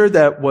old picture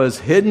that was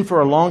hidden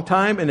for a long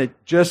time, and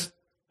it just,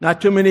 not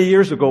too many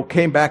years ago,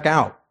 came back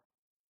out.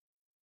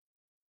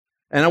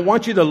 And I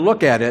want you to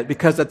look at it,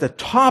 because at the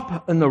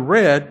top in the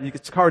red,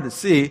 it's hard to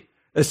see,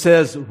 it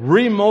says,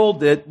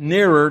 remolded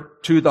nearer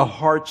to the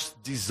heart's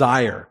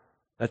desire.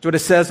 That's what it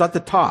says at the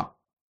top.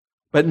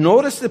 But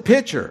notice the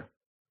picture.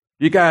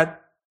 You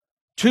got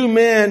two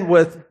men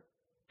with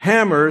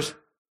hammers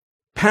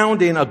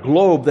pounding a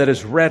globe that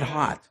is red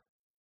hot.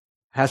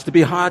 Has to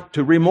be hot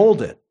to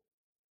remold it.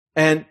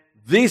 And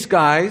these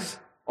guys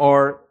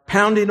are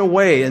pounding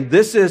away, and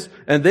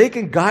they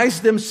can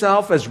guise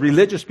themselves as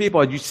religious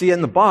people, as you see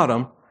in the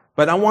bottom.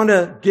 But I want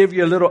to give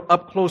you a little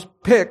up-close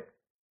pic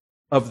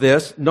of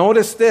this.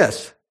 Notice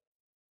this.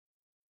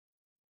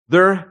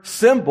 Their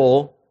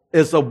symbol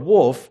is a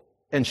wolf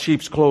in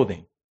sheep's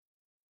clothing.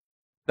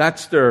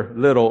 That's their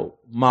little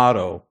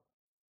motto.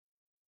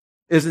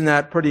 Isn't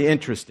that pretty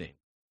interesting?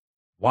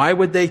 Why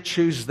would they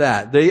choose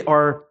that? They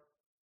are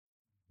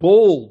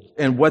bold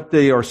in what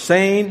they are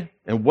saying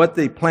and what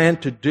they plan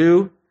to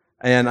do.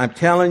 And I'm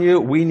telling you,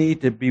 we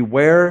need to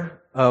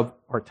beware of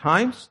our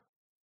times.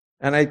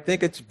 And I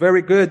think it's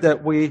very good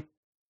that we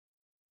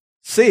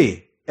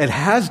see it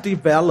has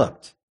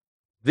developed.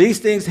 These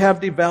things have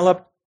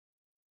developed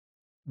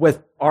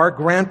with our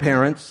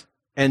grandparents,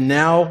 and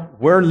now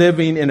we're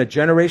living in a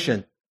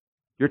generation.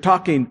 You're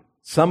talking,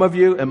 some of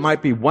you, it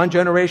might be one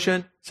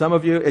generation. Some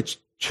of you, it's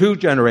two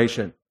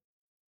generations.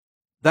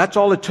 That's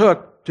all it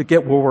took to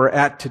get where we're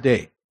at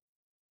today.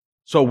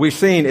 So we're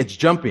seeing it's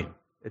jumping.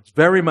 It's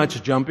very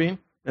much jumping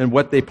in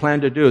what they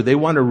plan to do. They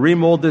want to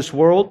remold this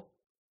world.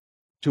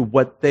 to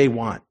what they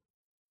want.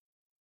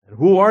 And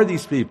who are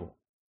these people?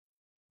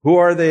 Who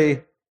are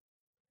they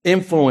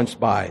influenced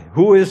by?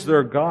 Who is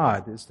their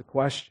God is the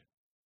question.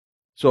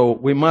 So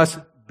we must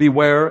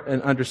beware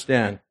and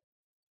understand.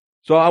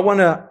 So I want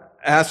to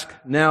ask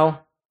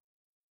now,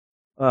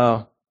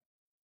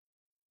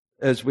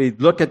 as we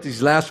look at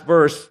these last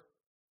verse,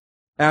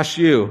 ask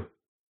you,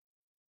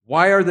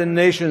 why are the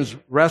nations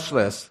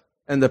restless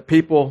and the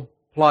people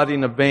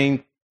plotting a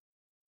vain?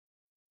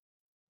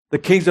 The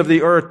kings of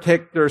the earth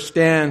take their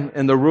stand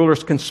and the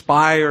rulers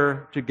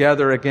conspire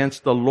together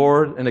against the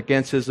Lord and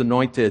against His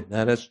anointed.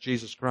 That is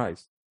Jesus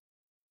Christ.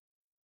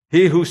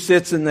 He who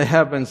sits in the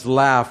heavens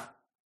laughs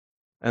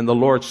and the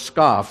Lord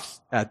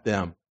scoffs at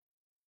them.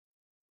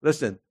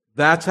 Listen,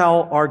 that's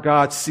how our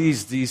God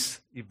sees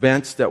these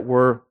events that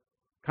we're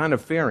kind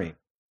of fearing.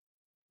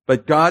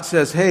 But God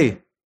says,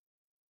 hey,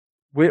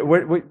 we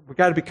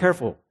got to be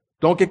careful.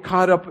 Don't get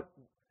caught up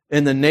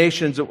in the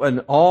nations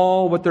and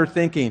all what they're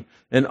thinking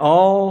and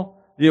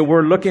all,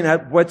 we're looking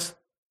at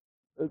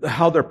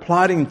how they're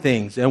plotting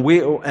things and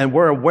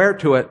we're aware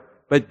to it.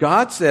 But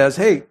God says,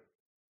 hey,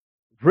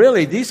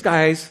 really, these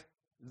guys,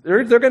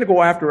 they're going to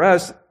go after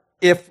us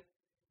if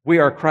we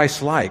are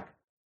Christ-like.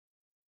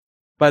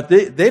 But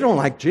they don't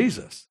like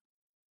Jesus.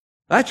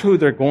 That's who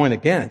they're going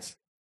against.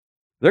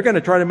 They're going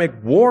to try to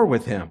make war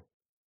with Him.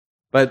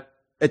 But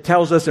it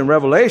tells us in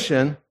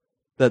Revelation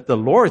that the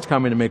Lord's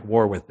coming to make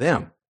war with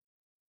them.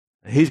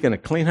 And He's going to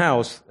clean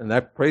house, and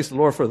I praise the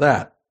Lord for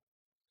that.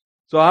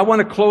 So I want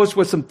to close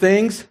with some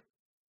things,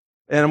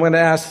 and I'm going to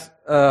ask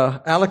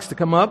Alex to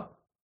come up,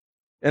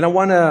 and I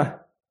want to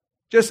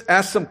just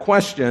ask some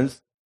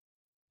questions,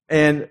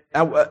 and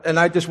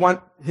I just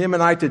want him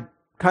and I to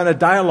kind of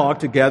dialogue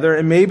together,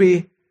 and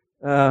maybe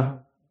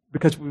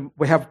because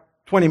we have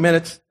 20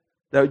 minutes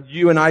that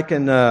you and I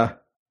can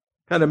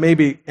kind of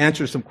maybe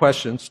answer some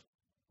questions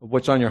of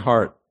what's on your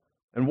heart.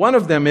 And one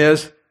of them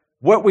is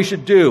what we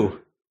should do.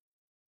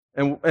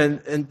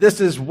 And this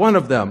is one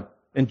of them.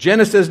 In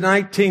Genesis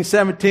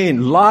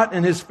 19:17, Lot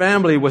and his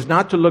family was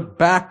not to look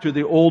back to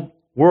the old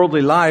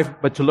worldly life,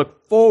 but to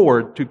look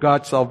forward to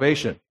God's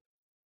salvation.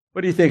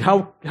 What do you think?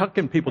 How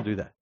can people do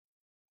that?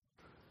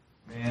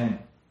 Man,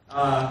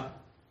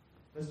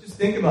 let's just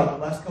think about the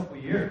last couple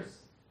of years,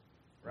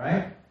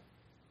 right?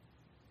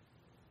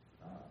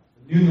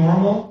 The new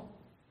normal,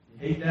 you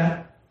hate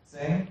that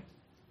saying?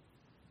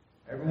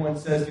 Everyone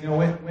says,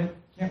 when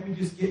can't we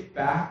just get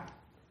back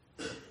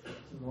to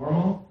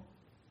normal?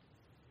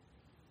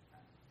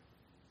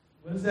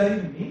 What does that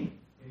even mean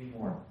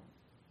anymore?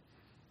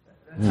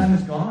 That time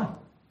is gone.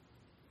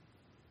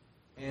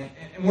 And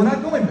we're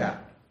not going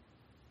back.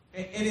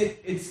 And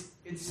it's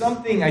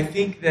something I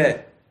think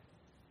that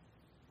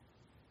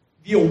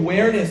the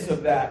awareness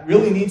of that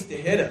really needs to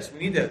hit us.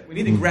 We need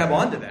to grab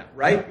onto that,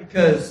 right?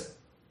 Because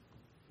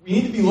we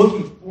need to be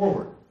looking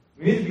forward.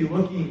 We need to be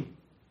looking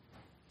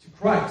to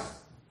Christ.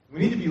 We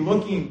need to be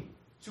looking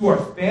to our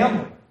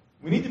family.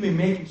 We need to be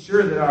making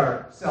sure that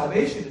our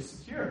salvation is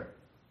secure.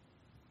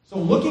 So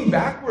looking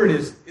backward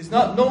is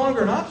no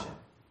longer an option.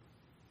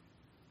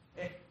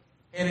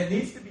 And it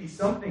needs to be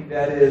something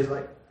that is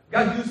like, I've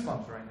got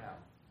goosebumps right now.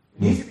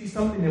 It needs to be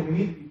something that we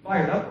need to be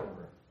fired up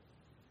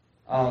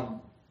over.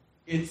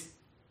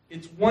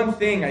 It's one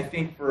thing, I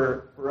think,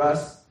 for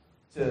us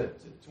to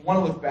want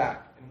to look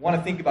back and want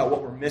to think about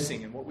what we're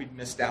missing and what we've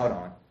missed out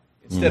on,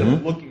 instead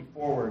of looking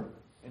forward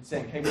and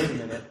saying, hey, wait a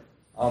minute,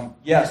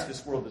 yes,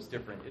 this world is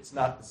different. It's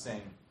not the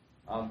same.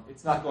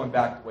 It's not going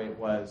back the way it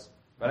was.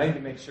 But I need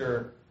to make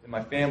sure that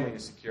my family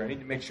is secure. I need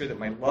to make sure that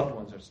my loved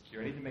ones are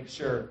secure. I need to make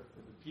sure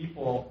that the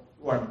people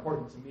who are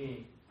important to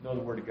me know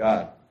the Word of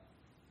God.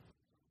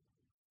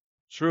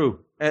 True.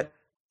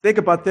 Think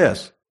about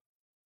this.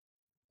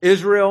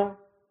 Israel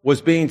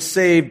was being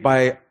saved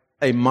by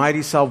a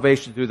mighty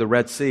salvation through the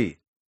Red Sea.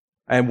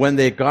 And when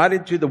they got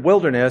into the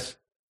wilderness,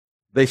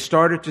 they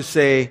started to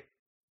say,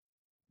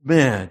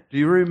 man, do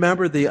you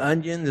remember the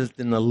onions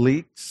and the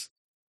leeks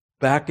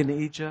back in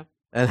Egypt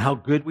and how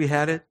good we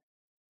had it?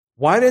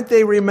 Why didn't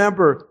they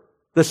remember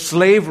the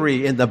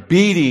slavery and the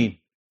beating?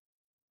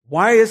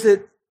 Why is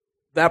it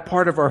that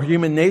part of our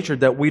human nature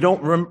that we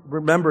don't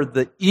remember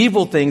the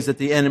evil things that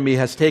the enemy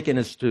has taken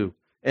us to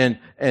and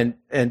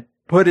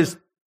put his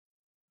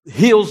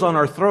heels on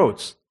our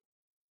throats?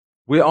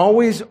 We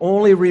always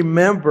only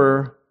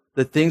remember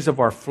the things of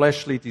our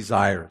fleshly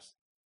desires.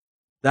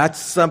 That's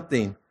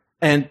something.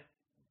 And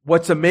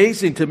what's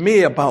amazing to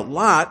me about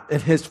Lot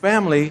and his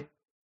family,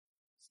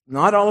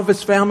 not all of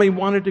his family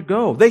wanted to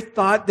go. They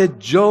thought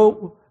that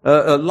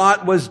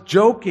Lot was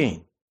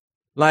joking.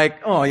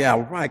 Like, oh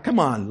yeah, right, come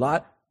on,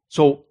 Lot.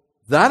 So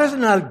that is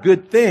not a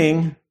good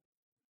thing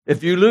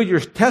if you lose your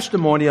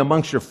testimony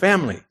amongst your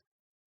family.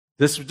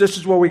 This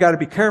is where we got to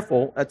be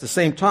careful at the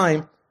same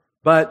time.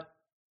 But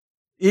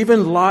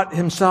even Lot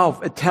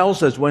himself, it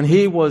tells us when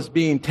he was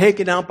being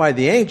taken out by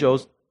the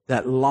angels,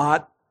 that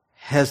Lot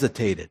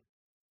hesitated.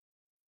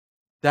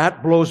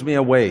 That blows me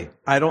away.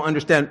 I don't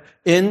understand.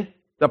 In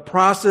the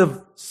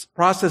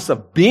process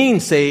of being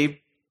saved,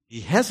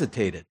 he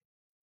hesitated.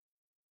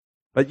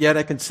 But yet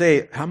I can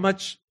say, how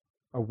much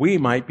or we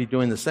might be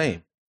doing the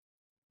same.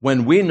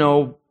 When we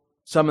know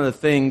some of the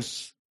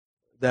things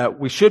that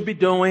we should be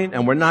doing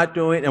and we're not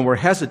doing and we're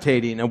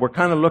hesitating and we're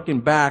kind of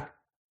looking back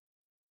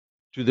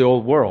to the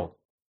old world.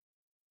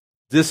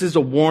 This is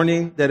a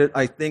warning that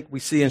I think we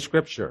see in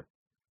Scripture.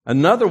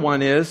 Another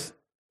one is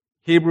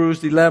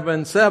Hebrews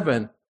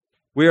 11:7.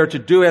 We are to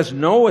do as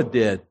Noah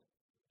did,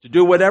 to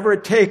do whatever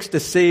it takes to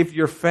save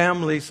your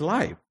family's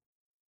life.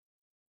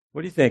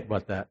 What do you think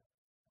about that?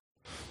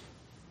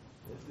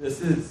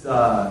 This is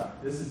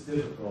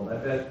difficult. I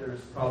bet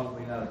there's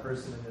probably not a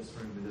person in this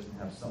room that doesn't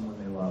have someone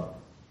they love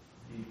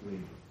deeply,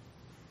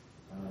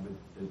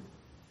 that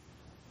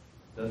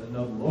doesn't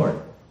know the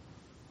Lord.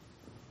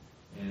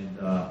 And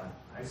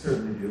I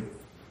certainly do.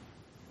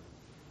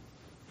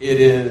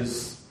 It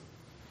is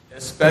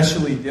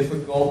especially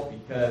difficult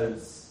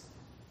because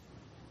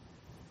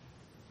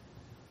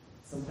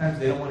sometimes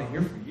they don't want to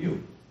hear from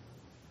you.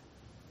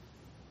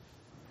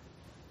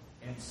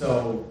 And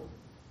so,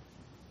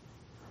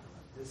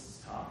 this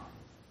is tough.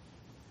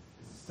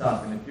 This is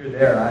tough. And if you're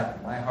there,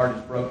 my heart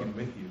is broken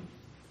with you.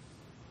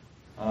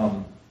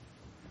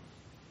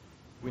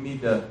 We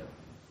need to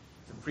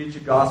preach a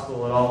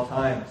gospel at all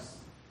times,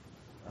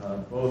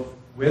 both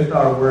with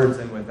our words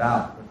and with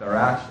our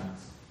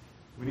actions.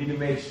 We need to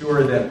make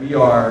sure that we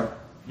are,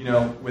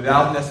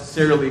 without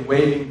necessarily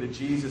waving the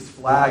Jesus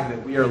flag,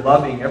 that we are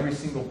loving every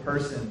single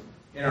person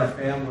in our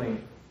family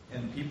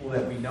and people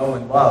that we know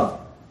and love.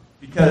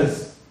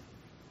 Because,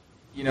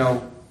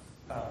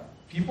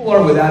 people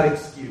are without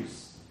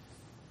excuse.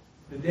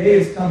 The day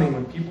is coming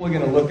when people are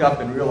going to look up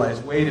and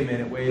realize, wait a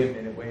minute.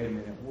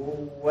 Well,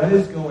 what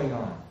is going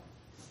on?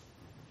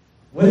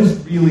 What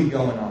is really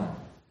going on?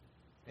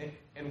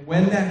 And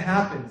when that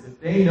happens, if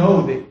they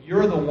know that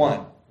you're the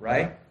one,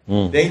 right?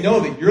 They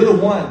know that you're the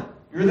one.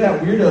 You're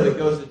that weirdo that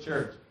goes to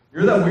church.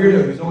 You're that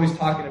weirdo who's always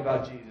talking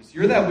about Jesus.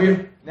 You're that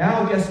weird.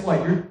 Now, guess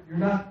what? You're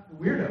not the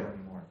weirdo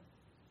anymore.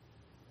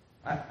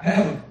 I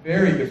have a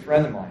very good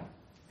friend of mine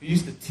who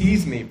used to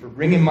tease me for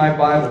bringing my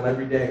Bible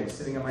every day. He was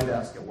sitting on my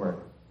desk at work.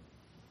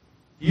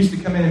 He used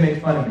to come in and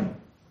make fun of me.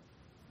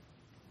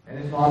 And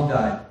his mom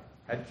died,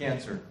 had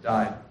cancer,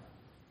 died,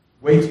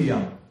 way too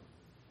young.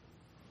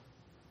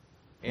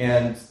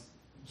 And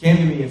he came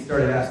to me and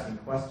started asking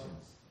questions.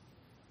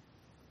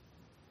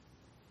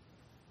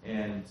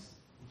 And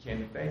he came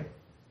to faith.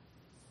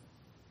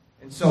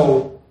 And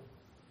so,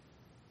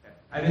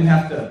 I didn't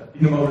have to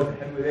beat him over the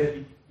head with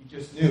it. He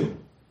just knew.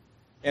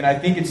 And I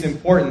think it's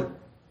important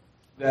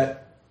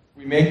that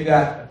we make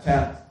that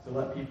attempt to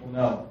let people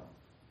know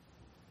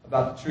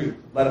about the truth,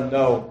 let them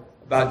know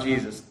about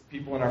Jesus,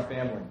 people in our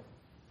family.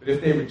 But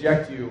if they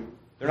reject you,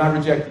 they're not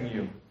rejecting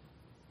you.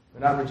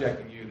 They're not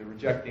rejecting you. They're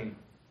rejecting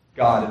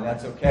God, and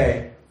that's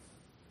okay.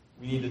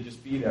 We need to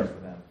just be there for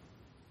them.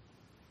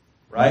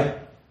 Right?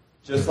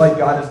 Just like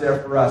God is there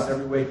for us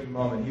every waking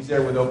moment. He's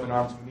there with open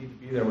arms. We need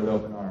to be there with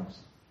open arms.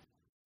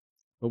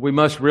 But we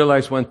must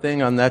realize one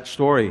thing on that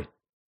story.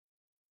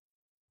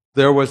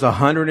 There was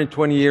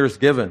 120 years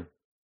given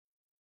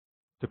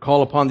to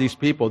call upon these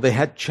people. They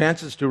had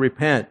chances to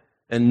repent,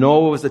 and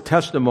Noah was a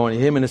testimony,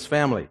 him and his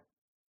family.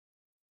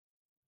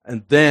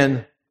 And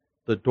then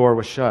the door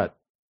was shut.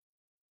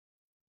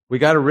 We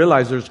got to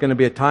realize there's going to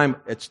be a time.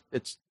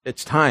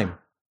 It's time,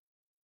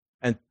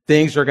 and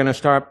things are going to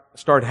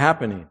start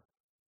happening.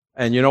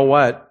 And you know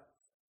what?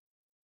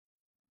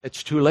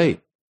 It's too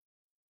late.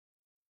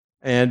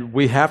 And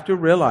we have to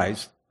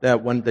realize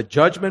that when the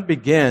judgment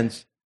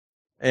begins,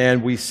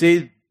 and we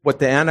see what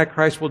the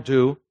Antichrist will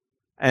do,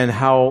 and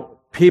how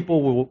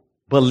people will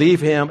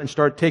believe him and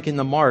start taking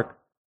the mark,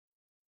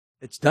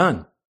 it's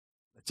done.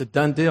 It's a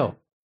done deal.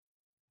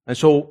 And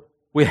so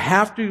we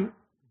have to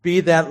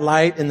be that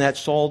light and that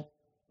salt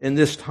in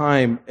this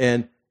time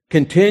and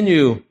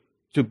continue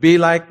to be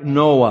like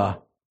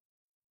Noah,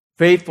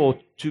 faithful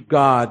to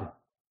God,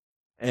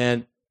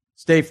 and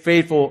stay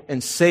faithful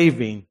in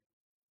saving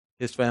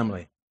his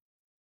family.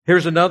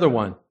 Here's another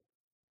one.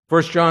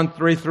 1 John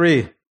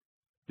 3:3.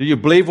 Do you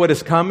believe what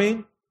is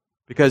coming?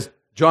 Because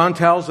John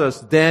tells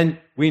us then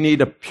we need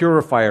to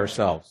purify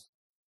ourselves.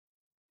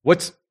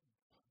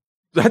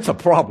 That's a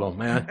problem,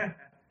 man.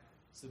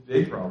 It's a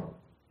big problem.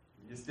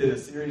 We just did a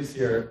series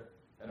here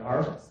at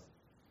Harvest,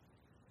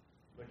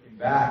 looking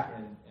back,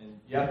 and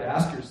you have to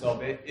ask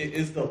yourself,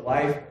 is the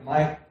life, am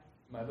I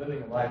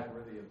living a life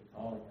worthy of the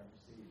calling I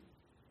received?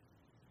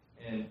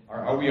 And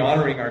are we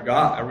honoring our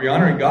God? Are we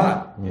honoring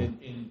God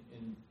in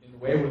the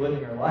way we're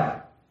living our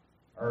life?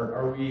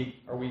 Are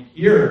we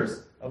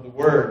hearers of the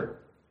word,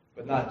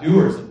 but not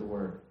doers of the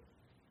word?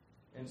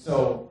 And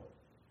so,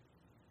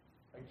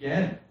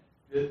 again,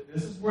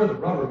 this is where the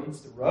rubber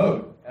meets the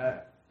road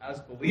as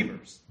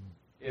believers.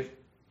 If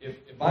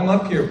I'm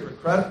up here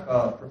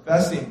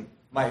professing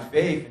my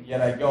faith, and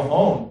yet I go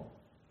home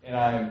and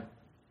I'm,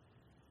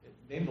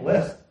 name the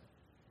list: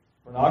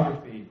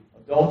 pornography,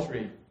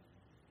 adultery,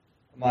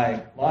 am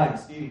I lying,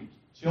 stealing,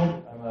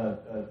 children? Am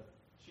I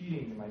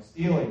cheating? Am I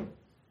stealing?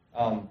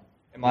 Am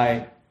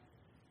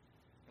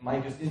I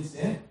just in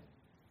sin?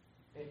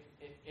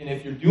 And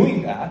if you're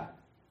doing that,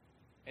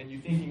 and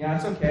you're thinking,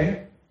 that's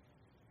okay,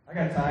 I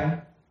got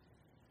time.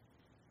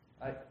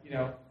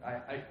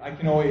 I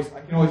can always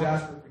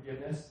ask for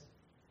forgiveness.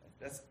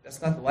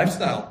 That's not the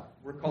lifestyle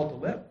we're called to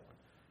live.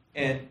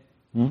 And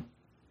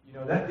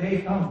that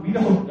day comes. We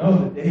don't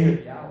know the day or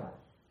the hour.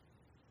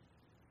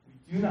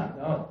 We do not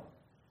know.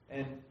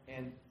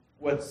 And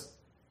what's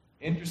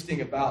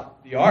interesting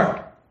about the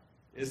ark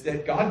is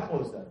that God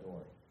closed that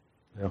door.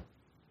 Yeah.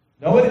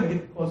 Noah didn't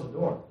get to close the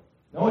door.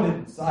 Noah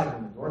didn't decide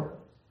when the door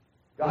closed.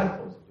 God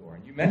closed the door.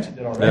 And you mentioned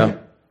it already. Yeah.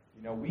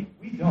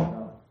 We don't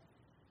know.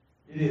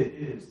 It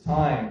is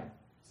time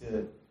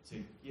to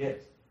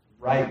get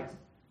right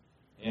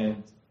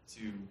and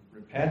to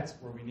repent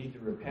where we need to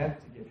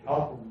repent, to get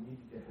help where we need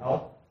to get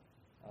help,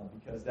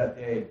 because that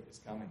day is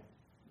coming.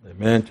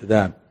 Amen to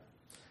that.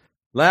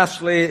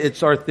 Lastly,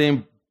 it's our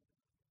theme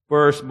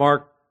verse,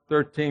 Mark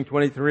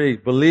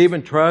 13:23. Believe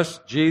and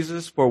trust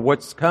Jesus for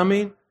what's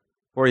coming,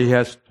 for he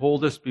has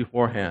told us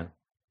beforehand.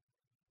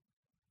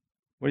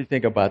 What do you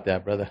think about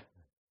that, brother?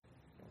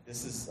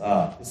 This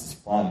is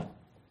fun.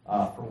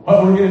 For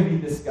what we're going to be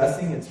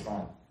discussing, it's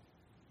fun.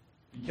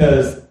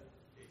 Because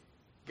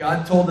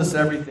God told us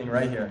everything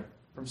right here,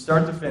 from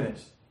start to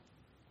finish.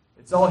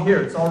 It's all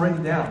here. It's all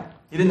written down.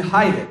 He didn't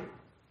hide it.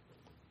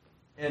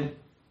 And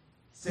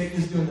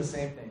Satan is doing the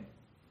same thing.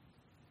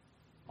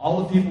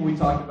 All the people we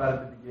talked about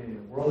at the beginning,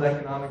 the World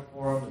Economic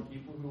Forum, the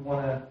people who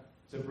want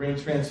to bring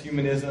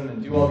transhumanism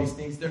and do all these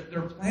things, their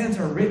plans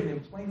are written in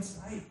plain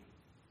sight.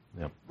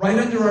 Yep. Right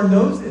under our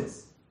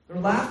noses. They're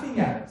laughing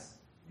at us.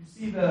 You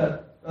see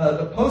the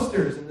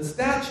posters and the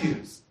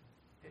statues.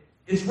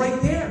 It's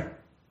right there.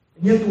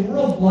 And yet the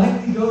world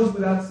blindly goes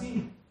without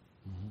seeing.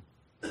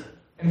 Mm-hmm.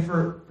 And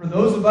for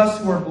those of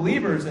us who are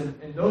believers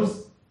and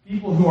those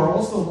people who are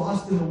also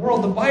lost in the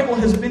world, the Bible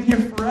has been here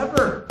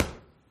forever.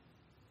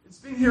 It's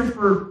been here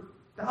for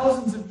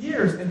thousands of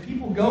years, and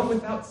people go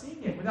without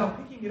seeing it, without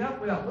picking it up,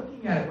 without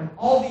looking at it, when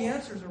all the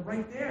answers are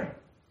right there.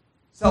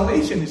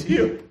 Salvation is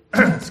here.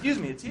 Excuse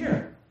me, it's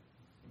here.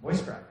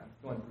 Voice crack. I'm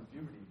going through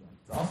puberty again.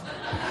 It's awesome.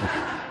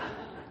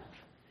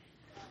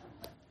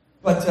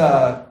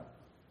 But,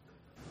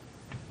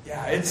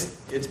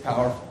 it's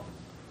powerful.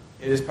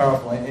 It is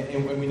powerful,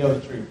 and when we know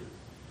the truth,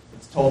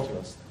 it's told to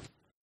us.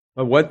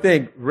 But one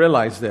thing,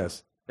 realize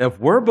this. If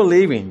we're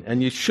believing,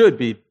 and you should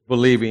be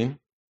believing,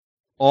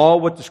 all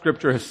what the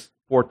Scripture has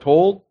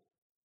foretold,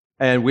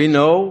 and we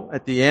know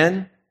at the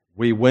end,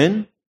 we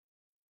win.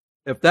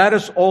 If that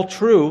is all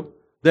true,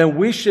 then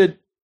we should,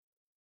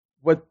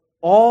 with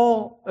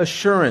all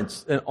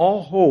assurance and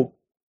all hope,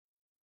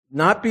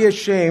 not be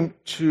ashamed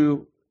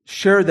to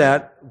share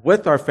that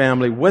with our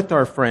family, with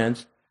our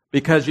friends,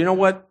 because you know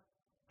what?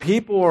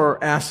 People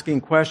are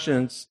asking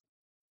questions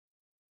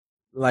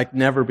like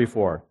never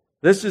before.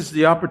 This is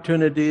the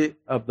opportunity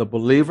of the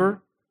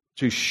believer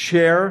to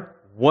share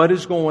what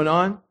is going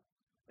on.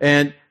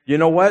 And you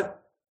know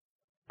what?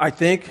 I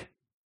think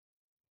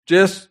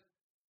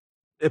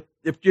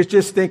if you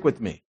just think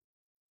with me,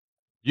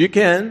 you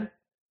can,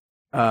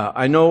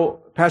 I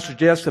know Pastor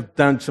Jess have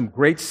done some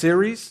great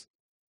series.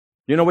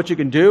 You know what you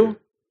can do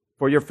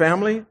for your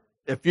family?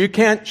 If you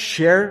can't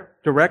share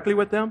directly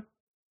with them,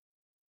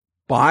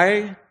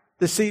 buy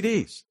the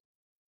CDs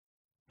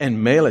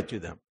and mail it to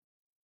them.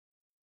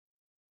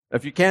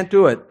 If you can't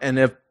do it,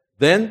 and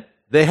then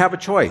they have a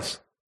choice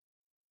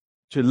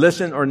to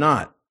listen or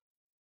not.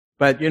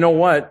 But you know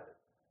what?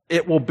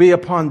 It will be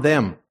upon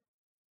them.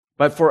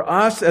 But for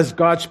us as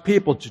God's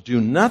people to do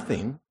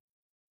nothing,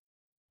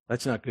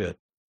 that's not good.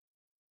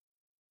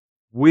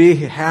 We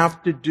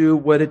have to do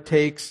what it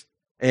takes,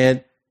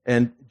 and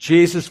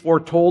Jesus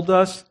foretold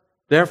us.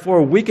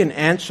 Therefore, we can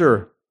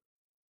answer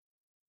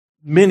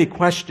many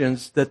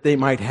questions that they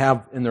might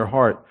have in their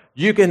heart.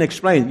 You can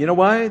explain, you know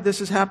why this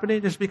is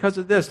happening? It's because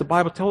of this. The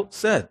Bible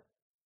said.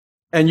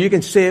 And you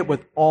can say it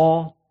with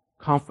all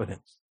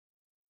confidence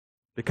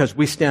because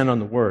we stand on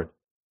the Word.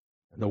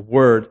 And the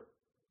Word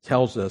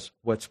tells us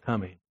what's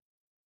coming.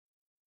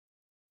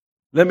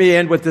 Let me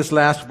end with this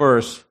last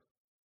verse.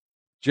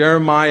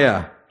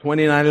 Jeremiah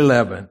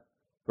 29:11.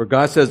 Where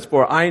God says,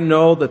 "For I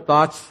know the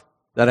thoughts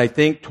that I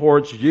think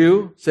towards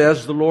you,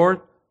 says the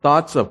Lord,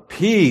 thoughts of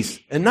peace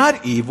and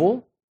not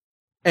evil,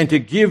 and to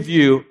give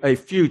you a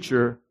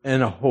future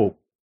and a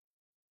hope."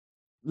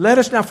 Let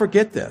us not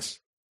forget this.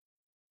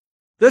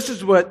 This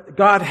is what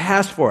God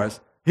has for us.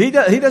 He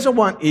doesn't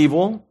want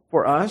evil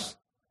for us,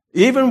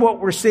 even what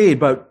we're seeing.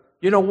 But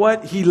you know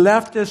what? He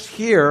left us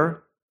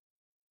here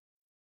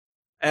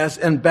as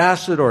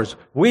ambassadors.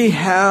 We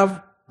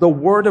have the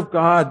Word of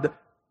God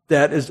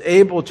that is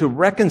able to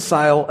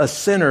reconcile a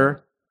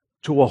sinner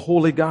to a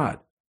holy God.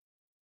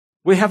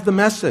 We have the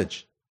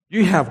message.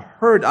 You have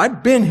heard.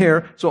 I've been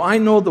here, so I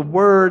know the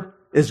Word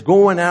is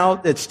going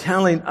out. It's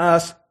telling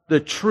us the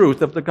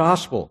truth of the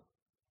gospel.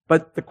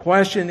 But the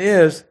question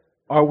is,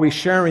 are we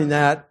sharing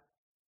that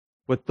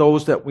with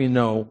those that we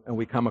know and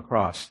we come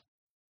across?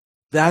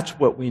 That's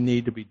what we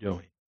need to be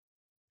doing.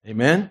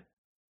 Amen?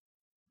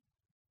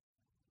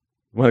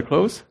 You want to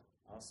close?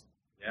 Awesome.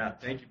 Yeah,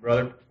 thank you,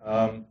 brother.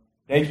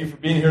 Thank you for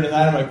being here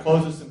tonight. I'm going to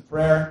close this in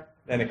prayer,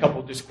 then a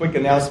couple just quick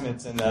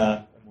announcements, and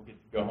we'll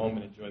get go home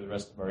and enjoy the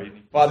rest of our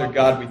evening. Father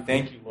God, we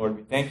thank you, Lord.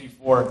 We thank you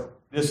for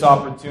this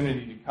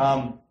opportunity to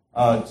come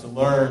to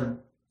learn,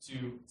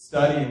 to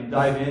study and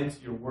dive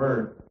into your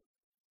word.